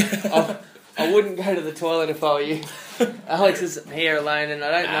 Yeah, I wouldn't go to the toilet if I were you. Alex is here alone, and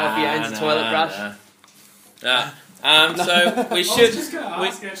I don't know if he owns a toilet brush. So we I should. was just going to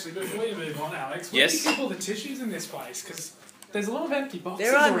ask, actually, before you move on, Alex, where do you keep all the tissues in this place? Because there's a lot of empty boxes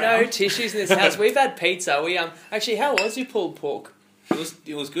There are around. no tissues in this house. We've had pizza. We actually, how was your pulled pork?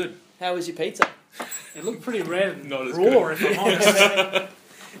 It was good. How was your pizza? It looked pretty red and Not as raw, if I'm honest.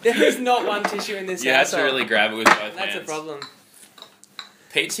 There is not one tissue in this You had house. to really grab it with both hands. That's a problem.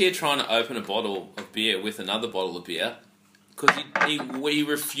 Pete's here trying to open a bottle of beer with another bottle of beer because he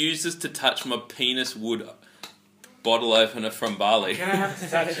refuses to touch my penis wood bottle opener from Bali. You're going to have to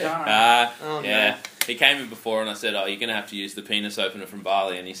touch it, aren't I? Yeah. No. He came in before and I said, "Oh, you're going to have to use the penis opener from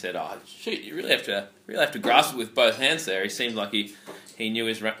Bali," and he said, "Oh, shoot, you really have to grasp it with both hands." There, he seemed like he knew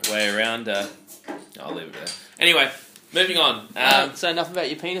his way around. I'll leave it there. Anyway, moving on. So enough about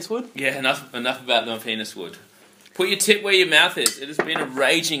your penis wood? Yeah, enough about my penis wood. Put your tip where your mouth is. It has been a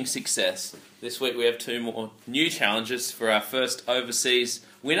raging success. This week we have 2 more new challenges for our first overseas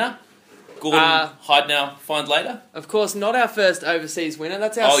winner. Gordon hide now, find later. Of course, not our first overseas winner.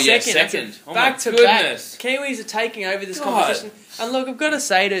 That's our second. Yeah, That's second. Oh back my to goodness. back. Kiwis are taking over this God. competition. And look, I've got to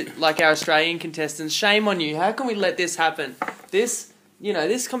say to our Australian contestants, shame on you. How can we let this happen? This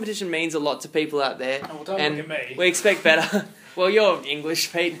competition means a lot to people out there. Oh, well, don't and look at me. we expect better. Well, you're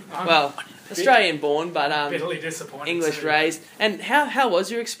English, Pete. Well, Australian born, but Bitterly disappointed. English too. raised. And how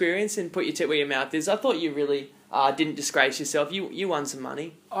was your experience in Put Your Tip Where Your Mouth Is? I thought you really didn't disgrace yourself. You won some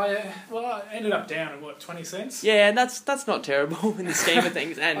money. I ended up down at, 20 cents? Yeah, and that's not terrible in the scheme of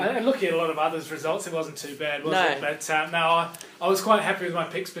things. And Looking at a lot of others' results, it wasn't too bad, was it? But I was quite happy with my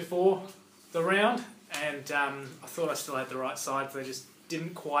picks before the round, and I thought I still had the right sides. They just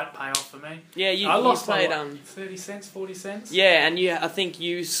didn't quite pay off for me. yeah, you I lost played. 30 cents, 40 cents? Yeah, and I think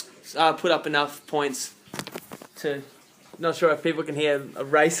you put up enough points to. Not sure if people can hear a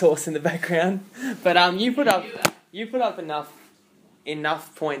racehorse in the background, but you put up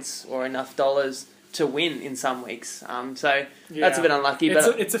enough points or enough dollars to win in some weeks. So that's a bit unlucky,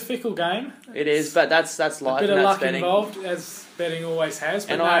 it's a fickle game. It is, but that's life. A bit and of that's luck betting. involved, as betting always has.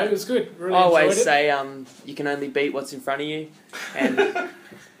 But And it was good. Really I always enjoyed it. say you can only beat what's in front of you, and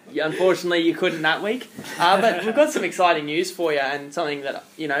unfortunately you couldn't that week. But we've got some exciting news for you, and something that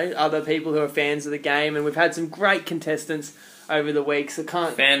other people who are fans of the game, and we've had some great contestants over the week, so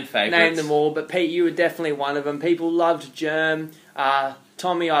can't Fan favourites. name them all, but Pete, you were definitely one of them. People loved Germ.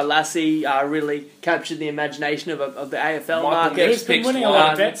 Tommy Lassie really captured the imagination of the AFL Michael market. He's been winning a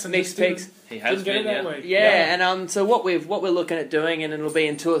lot of bets and mixed just picks. He has didn't get it been, that week. Yeah, and so what we're looking at doing, and it'll be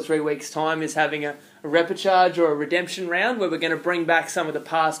in 2 or 3 weeks' time, is having a repechage or a redemption round where we're going to bring back some of the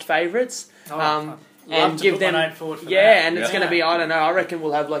past favourites. Love to give put them my name forward for that. and it's going to be, I don't know, I reckon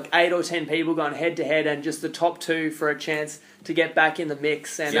we'll have like 8 or 10 people going head to head, and just the top 2 for a chance to get back in the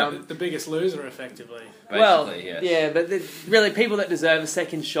mix. And the biggest loser, effectively. Basically, yes. yeah, but really people that deserve a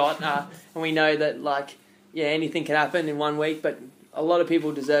second shot, and we know that anything can happen in 1 week, but a lot of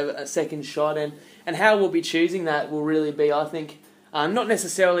people deserve a second shot, and how we'll be choosing that will really be, I think, not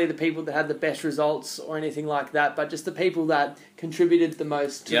necessarily the people that had the best results or anything like that, but just the people that contributed the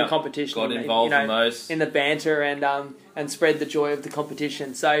most to the competition. Got involved the most in the banter and spread the joy of the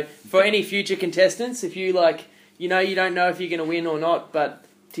competition. So for any future contestants, if you you don't know if you're going to win or not, but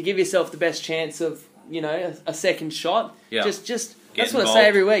to give yourself the best chance of a second shot, just that's what I say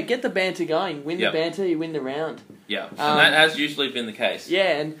every week. Get the banter going. Win the banter, you win the round. Yeah, and that has usually been the case.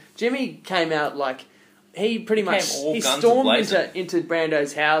 Yeah, and Jimmy came out he pretty much Guns stormed a-blazing. into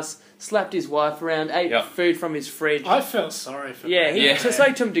Brando's house, slapped his wife around, ate food from his fridge. I felt sorry for Yeah, him. he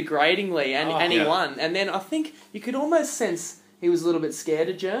spoke to him degradingly, and he won. And then I think you could almost sense he was a little bit scared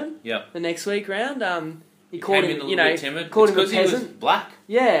of Germ. Yeah. The next week round, he Called called him, a little bit timid. called him a because he was peasant. black.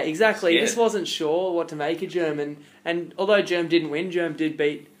 Yeah, exactly. He Scared. just wasn't sure what to make of Germ, and although Germ didn't win, Germ did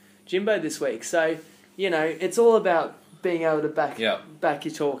beat Jimbo this week. So it's all about being able to back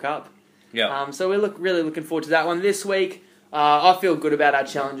your talk up. Yeah. So we're really looking forward to that one this week. I feel good about our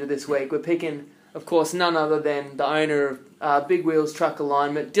challenger this week. We're picking, of course, none other than the owner of Big Wheels Truck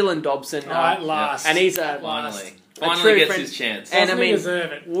Alignment, Dylan Dobson. At last. And he's Finally true gets friend. his chance. And Doesn't he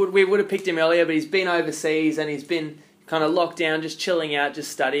deserve it? we would have picked him earlier, but he's been overseas and he's been kind of locked down, just chilling out,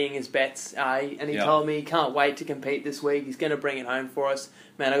 just studying his bets. And he told me he can't wait to compete this week. He's going to bring it home for us.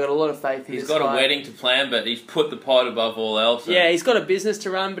 Man, I've got a lot of faith in this guy. He's got a wedding to plan, but he's put the pod above all else. Yeah, he's got a business to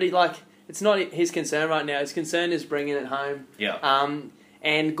run, but it's not his concern right now. His concern is bringing it home. Yeah.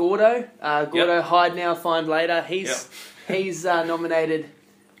 And Gordo, hide now, find later. He's nominated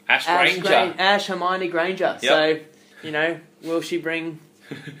Ash Hermione Granger. Yep. So, will she bring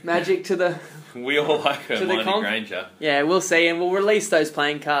magic to the... We all like Hermione Granger. Yeah, we'll see, and we'll release those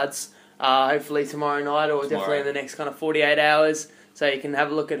playing cards hopefully tomorrow night, or definitely in the next kind of 48 hours, so you can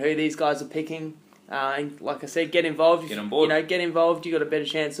have a look at who these guys are picking. And like I said, get involved. Get on board. Get involved. You got a better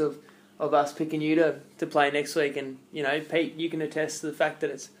chance of us picking you to play next week. And Pete, you can attest to the fact that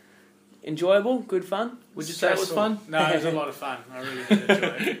it's enjoyable, good fun. Would you say it was fun? No, it was a lot of fun. I really did enjoy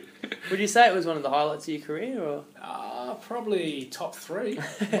it. Would you say it was one of the highlights of your career, or? Probably top 3. Top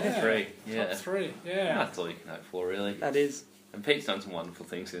 3, yeah. Top 3, yeah. That's all you can hope for, really. That is. And Pete's done some wonderful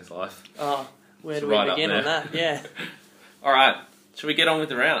things in his life. Oh, where do right we begin on that? Yeah. All right, should we get on with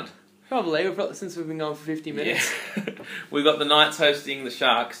the round? Probably, since we've been going for 50 minutes. Yeah. We've got the Knights hosting the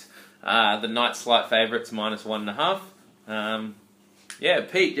Sharks. The Knights slight favourites, -1.5.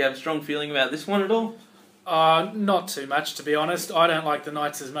 Pete, do you have a strong feeling about this one at all? Not too much, to be honest. I don't like the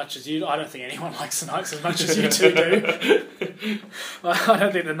Knights as much as you. I don't think anyone likes the Knights as much as you two do. I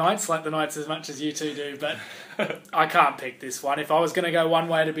don't think the Knights like the Knights as much as you two do, but I can't pick this one. If I was going to go one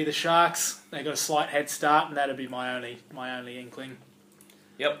way, to be the Sharks. They got a slight head start, and that'd be my only inkling.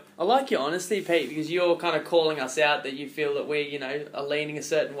 Yep. I like your honesty, Pete, because you're kind of calling us out that you feel that we, are leaning a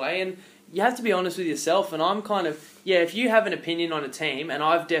certain way, and you have to be honest with yourself. And I'm kind of, if you have an opinion on a team, and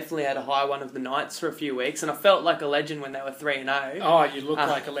I've definitely had a high one of the Knights for a few weeks, and I felt like a legend when they were 3-0. Oh, you look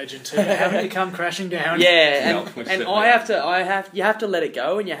like a legend too. Haven't you come crashing down? Yeah, and you have to let it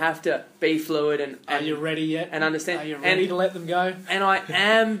go, and you have to be fluid. And are you ready yet? And understand. Are you ready to let them go? And I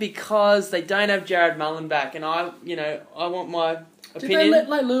am, because they don't have Jared Mullen back, and I want my opinion. Did they let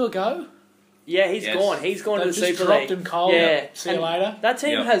Leilua go? Yeah, he's gone. He's gone to the Super League. Dropped him cold. Yeah. See you later. That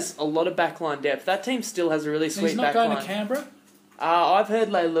team has a lot of backline depth. That team still has a really sweet backline. He's not going to Canberra? I've heard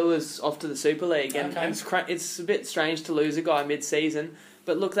Leilua's off to the Super League, and okay. It's a bit strange to lose a guy mid-season.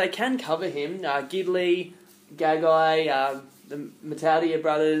 But look, they can cover him. Gidley, Gagai, the Mataudia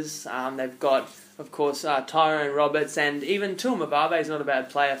brothers. They've got, of course, Tyrone Roberts, and even Tuamavaave is not a bad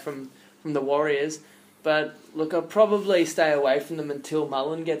player from the Warriors. But look, I'll probably stay away from them until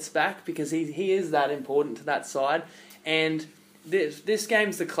Mullen gets back, because he is that important to that side. And this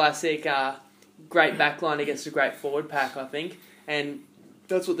game's the classic great backline against a great forward pack, I think. And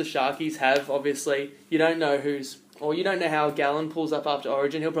that's what the Sharkies have, obviously. You don't know how Gallen pulls up after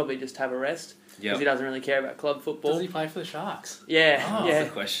Origin. He'll probably just have a rest, because he doesn't really care about club football. Does he play for the Sharks? Yeah, That's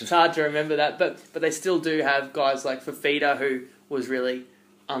the question. It's hard to remember that. But they still do have guys like Fafita, who was really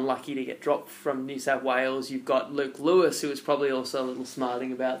unlucky to get dropped from New South Wales. You've got Luke Lewis, who is probably also a little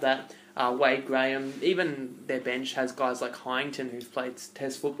smarting about that. Wade Graham. Even their bench has guys like Hyington, who's played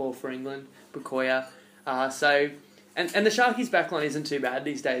Test football for England, Bukoya. And the Sharkies' backline isn't too bad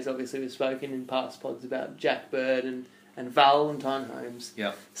these days. Obviously, we've spoken in past pods about Jack Bird and Valentine Holmes.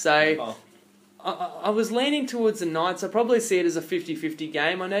 Yeah. So I was leaning towards the Knights. I probably see it as a 50-50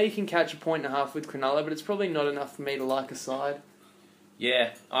 game. I know you can catch a 1.5 with Cronulla, but it's probably not enough for me to like a side.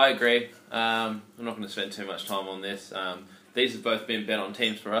 Yeah, I agree. I'm not going to spend too much time on this. These have both been bet on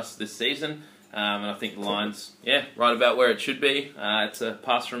teams for us this season, and I think the line's right about where it should be. It's a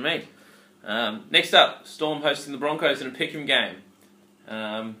pass from me. Next up, Storm hosting the Broncos in a pick'em game.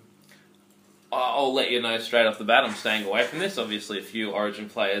 I'll let you know straight off the bat, I'm staying away from this. Obviously, a few Origin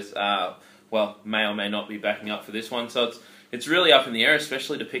players, may or may not be backing up for this one, so it's really up in the air,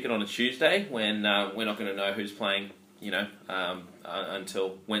 especially to pick it on a Tuesday when we're not going to know who's playing.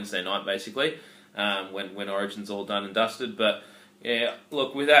 Until Wednesday night, basically, when Origin's all done and dusted. But,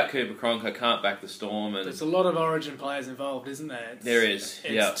 look, without Cooper Cronk, I can't back the Storm. And there's a lot of Origin players involved, isn't there? There is,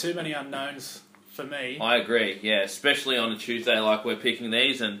 It's too many unknowns for me. I agree, especially on a Tuesday like we're picking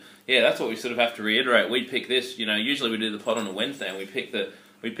these. And, that's what we sort of have to reiterate. We pick this, usually we do the pod on a Wednesday, and we pick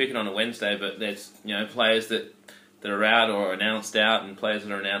it on a Wednesday, but there's, players that are out or announced out, and players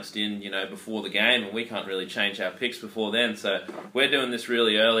that are announced in, before the game, and we can't really change our picks before then. So we're doing this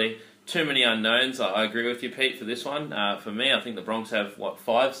really early. Too many unknowns. I agree with you, Pete, for this one. For me, I think the Bronx have,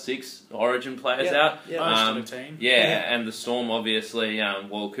 5, 6 Origin players out? Yeah, most of the team. And the Storm, obviously,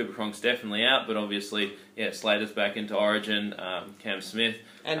 Cooper Cronk's definitely out, but obviously, Slater's back into Origin, Cam Smith.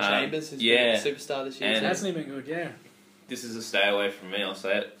 And Chambers, who's been a superstar this year. And hasn't he been good, This is a stay away from me, I'll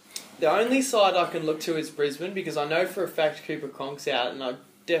say it. The only side I can look to is Brisbane, because I know for a fact Cooper Cronk's out, and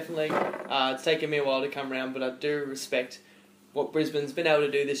definitely. It's taken me a while to come around, but I do respect what Brisbane's been able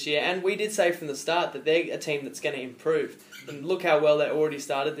to do this year. And we did say from the start that they're a team that's going to improve. And look how well they already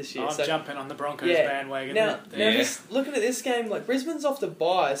started this year. I'm jumping on the Broncos bandwagon. Now just looking at this game, like Brisbane's off the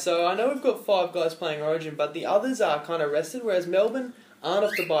bye, so I know we've got 5 guys playing Origin, but the others are kind of rested, whereas Melbourne aren't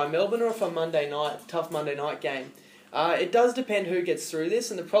off the bye. Melbourne are off a tough Monday night game. It does depend who gets through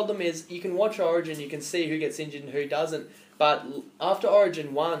this, and the problem is you can watch Origin, you can see who gets injured and who doesn't, but after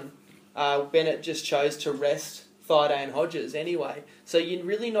Origin 1, Bennett just chose to rest Thaiday and Hodges anyway, so you're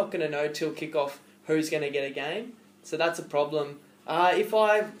really not going to know till kick-off who's going to get a game. So that's a problem. If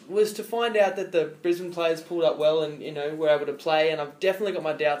I was to find out that the Brisbane players pulled up well and were able to play, and I've definitely got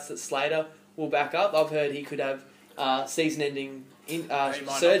my doubts that Slater will back up. I've heard he could have season-ending surgery.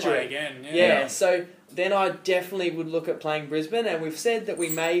 Not play again. Yeah. So then I definitely would look at playing Brisbane, and we've said that we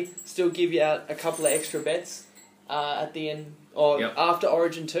may still give you out a couple of extra bets at the end or after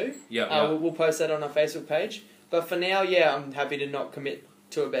Origin 2. We'll post that on our Facebook page. But for now, I'm happy to not commit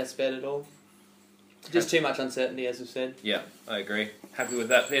to a best bet at all. Just too much uncertainty, as we've said. Yeah, I agree. Happy with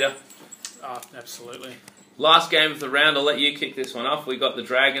that, Peter? Oh, absolutely. Last game of the round, I'll let you kick this one off. We got the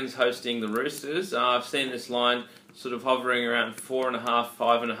Dragons hosting the Roosters. I've seen this line sort of hovering around 4.5,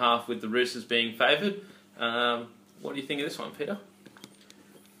 5.5, with the Roosters being favoured. What do you think of this one, Peter?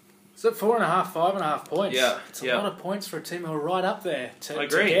 It's at 4.5, 5.5 points. Yeah, it's a lot of points for a team who are right up there to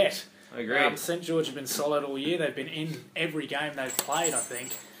get. I agree. St George have been solid all year. They've been in every game they've played, I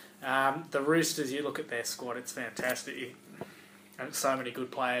think. The Roosters, you look at their squad, it's fantastic. And so many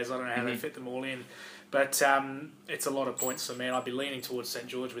good players. I don't know how they fit them all in. But it's a lot of points for me, and I'd be leaning towards St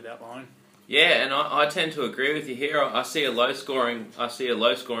George with that line. Yeah, and I tend to agree with you here. I see a low scoring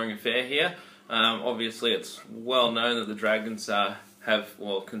affair here. Obviously, it's well known that the Dragons have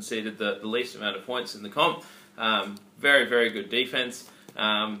conceded the least amount of points in the comp. Very, very good defence.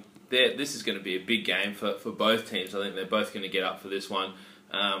 This is going to be a big game for both teams. I think they're both going to get up for this one.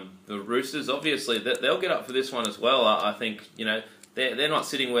 The Roosters, obviously, they'll get up for this one as well. I think they're not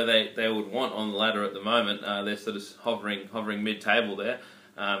sitting where they would want on the ladder at the moment. They're sort of hovering mid-table there,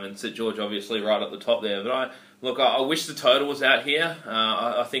 and St George obviously right at the top there. But I wish the total was out here.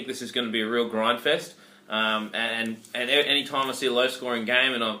 I think this is going to be a real grind fest. And any time I see a low-scoring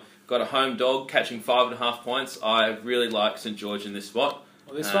game and I've got a home dog catching 5.5 points, I really like St George in this spot.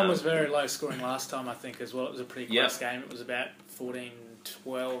 Well, this one was very low-scoring last time, I think, as well. It was a pretty close game. It was about 14-12,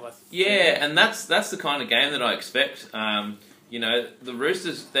 I think. Yeah, and that's the kind of game that I expect. The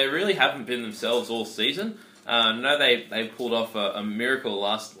Roosters, they really haven't been themselves all season. No, they pulled off a miracle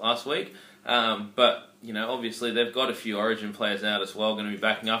last week, but obviously they've got a few Origin players out as well, going to be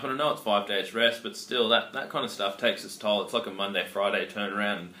backing up. And I know it's 5 days rest, but still, that kind of stuff takes its toll. It's like a Monday, Friday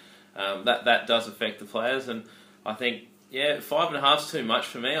turnaround, and that does affect the players. And I think 5.5's too much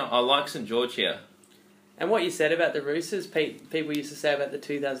for me. I like St George here. And what you said about the Roosters, people used to say about the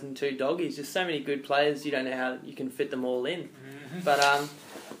 2002 Doggies, just so many good players, you don't know how you can fit them all in. But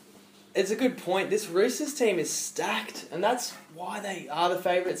it's a good point. This Roosters team is stacked, and that's why they are the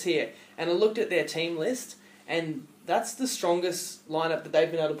favourites here. And I looked at their team list, and that's the strongest lineup that they've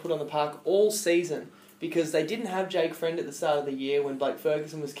been able to put on the park all season, because they didn't have Jake Friend at the start of the year when Blake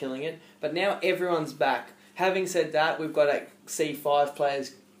Ferguson was killing it, but now everyone's back. Having said that, we've got to see 4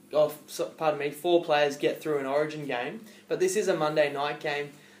 players get through an Origin game, but this is a Monday night game.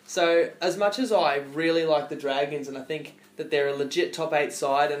 So as much as I really like the Dragons, and I think that they're a legit top 8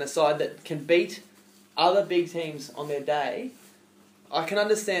 side and a side that can beat other big teams on their day, I can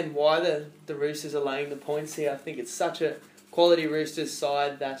understand why the Roosters are laying the points here. I think it's such a quality Roosters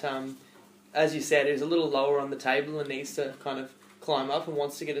side that, as you said, is a little lower on the table and needs to kind of climb up and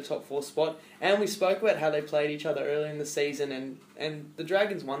wants to get a top 4 spot. And we spoke about how they played each other early in the season, and the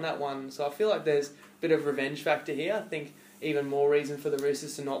Dragons won that one. So I feel like there's a bit of revenge factor here. I think even more reason for the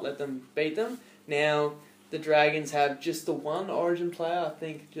Roosters to not let them beat them. Now, the Dragons have just the one Origin player, I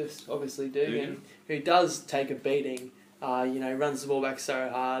think, just obviously Dugan, who does take a beating. Runs the ball back so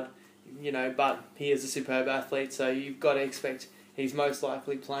hard, but he is a superb athlete, so you've got to expect he's most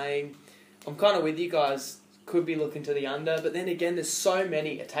likely playing. I'm kind of with you guys. Could be looking to the under, but then again, there's so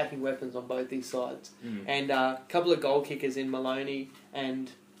many attacking weapons on both these sides, and a couple of goal kickers in Maloney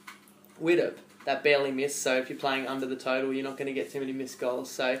and Widdop that barely missed. So if you're playing under the total, you're not going to get too many missed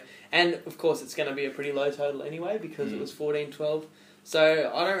goals. So, and of course, it's going to be a pretty low total anyway because it was 14-12.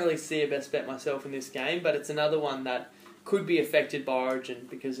 So I don't really see a best bet myself in this game, but it's another one that could be affected by Origin,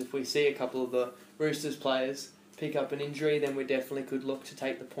 because if we see a couple of the Roosters players pick up an injury, then we definitely could look to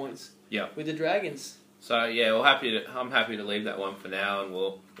take the points with the Dragons. So I'm happy to leave that one for now, and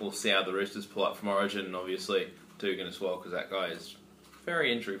we'll see how the Roosters pull up from Origin, and obviously Dugan as well, because that guy is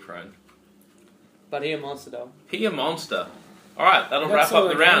Very injury prone. But he a monster, dog. He a monster. All right, that'll That's wrap all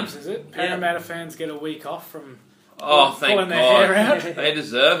up the round. games, is it? Parramatta fans get a week off from Oh, thank pulling God. their hair out. They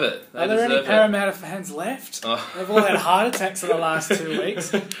deserve it. Are there any Parramatta fans left? Oh. They've all had heart attacks in the last 2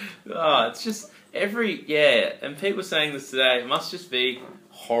 weeks. Oh, it's just and Pete was saying this today, it must just be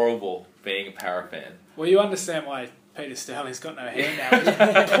horrible being a Para fan. Well, you understand why Peter Sterling's got no hair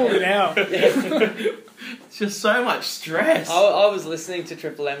now. He pulled it out. It's just so much stress. I was listening to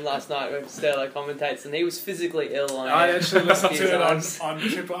Triple M last night with Sterlo commentates, and he was physically ill on I air. actually listened to it on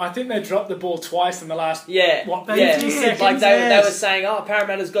Triple. I think they dropped the ball twice in the last 50 seconds. Like they were saying, oh,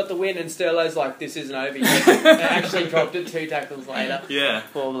 Parramatta's got the win, and Sterlo's like, this isn't over yet. They actually dropped it 2 tackles later. Yeah.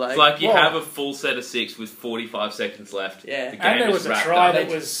 Poor bloke. It's like you have a full set of 6 with 45 seconds left. Yeah. The game And there was is a wrapped try up. that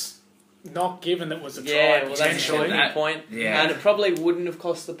was not given that was a try, Yeah, well, that's a potentially. good point. Yeah. And it probably wouldn't have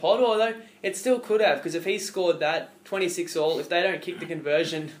cost the pod, although it still could have, because if he scored that 26 all, if they don't kick the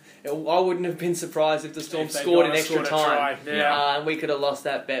conversion, I wouldn't have been surprised if the Storm If they'd scored gone in and extra scored a time. try, yeah. And we could have lost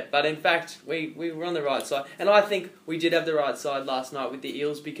that bet. But in fact, we were on the right side. And I think we did have the right side last night with the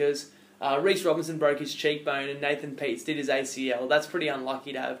Eels, because Reece Robinson broke his cheekbone and Nathan Peats did his ACL. That's pretty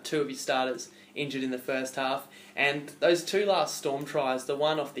unlucky to have 2 of his starters injured in the first half. And those 2 last Storm tries, the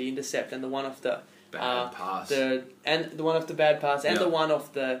one off the intercept and the one off the Bad pass. the one off the bad pass and the one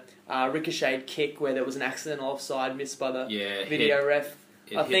off the ricocheted kick where there was an accidental offside missed by the video ref.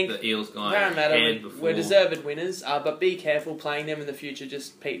 I think the Eels guy Parramatta were deserved winners, but be careful playing them in the future.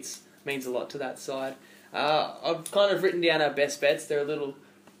 Just Pete's means a lot to that side. I've kind of written down our best bets. They're a little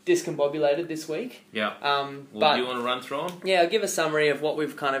discombobulated this week. Yeah. But do you want to run through them? Yeah, I'll give a summary of what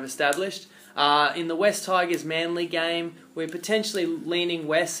we've kind of established. In the West Tigers Manly game, we're potentially leaning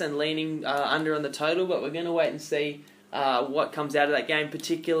West and leaning under on the total, but we're going to wait and see what comes out of that game,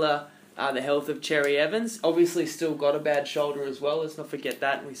 particular the health of Cherry Evans. Obviously still got a bad shoulder as well, let's not forget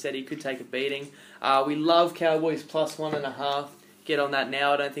that, and we said he could take a beating. We love Cowboys plus 1.5. Get on that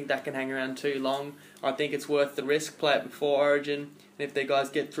now. I don't think that can hang around too long. I think it's worth the risk. Play it before Origin, and if their guys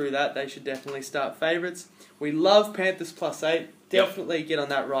get through that, they should definitely start favourites. We love Panthers plus 8. Definitely get on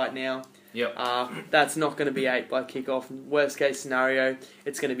that right now. Yep. That's not going to be 8 by kickoff. Worst case scenario,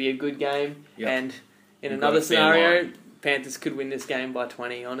 it's going to be a good game. Yep. And in another scenario, Panthers could win this game by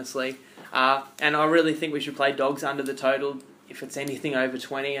 20, honestly. And I really think we should play dogs under the total if it's anything over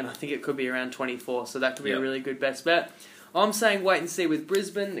 20, and I think it could be around 24, so that could be a really good best bet. I'm saying wait and see with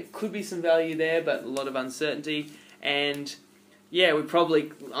Brisbane. There could be some value there, but a lot of uncertainty. And yeah, we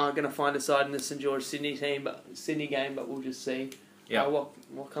probably are going to find a side in the St George Sydney game, but we'll just see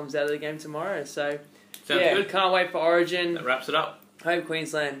what comes out of the game tomorrow. So Sounds good. Can't wait for Origin. That wraps it up. Hope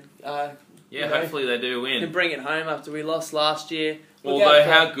Queensland hopefully they do win. can bring it home after we lost last year. Although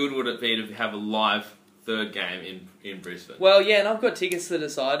how good would it be to have a live third game in Brisbane? Well, yeah, and I've got tickets to the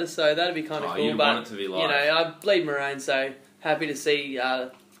Deciders, so that'd be kind of cool. You'd but want it to be live. I bleed maroon, so happy to see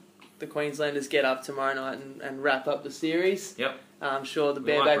the Queenslanders get up tomorrow night and wrap up the series. Yep. I'm sure the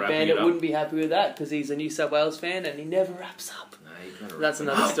We like Bareback wrapping Bandit it up. wouldn't be happy with that because he's a New South Wales fan and he never wraps up. No, you gotta That's wrap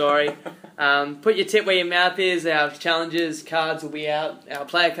it another up. story. Put your tip where your mouth is. Our challenges cards will be out. Our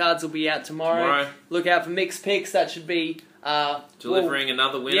player cards will be out tomorrow. Look out for mixed picks. That should be delivering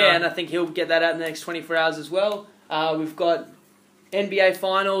another winner. Yeah, and I think he'll get that out in the next 24 hours as well. We've got NBA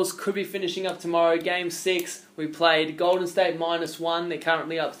Finals, could be finishing up tomorrow. Game 6, we played Golden State -1. They're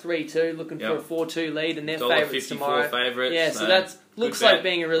currently up 3-2, looking for a 4-2 lead, and they're favourites tomorrow. Favourites. Yeah, so that looks like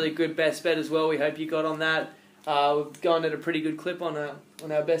being a really good best bet as well. We hope you got on that. We've gone at a pretty good clip on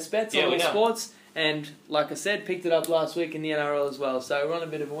our best bets on all sports. And like I said, picked it up last week in the NRL as well. So we're on a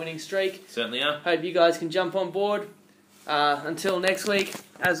bit of a winning streak. Certainly are. Hope you guys can jump on board. Until next week,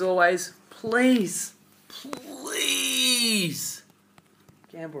 as always, please Please.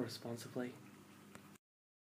 gamble responsibly.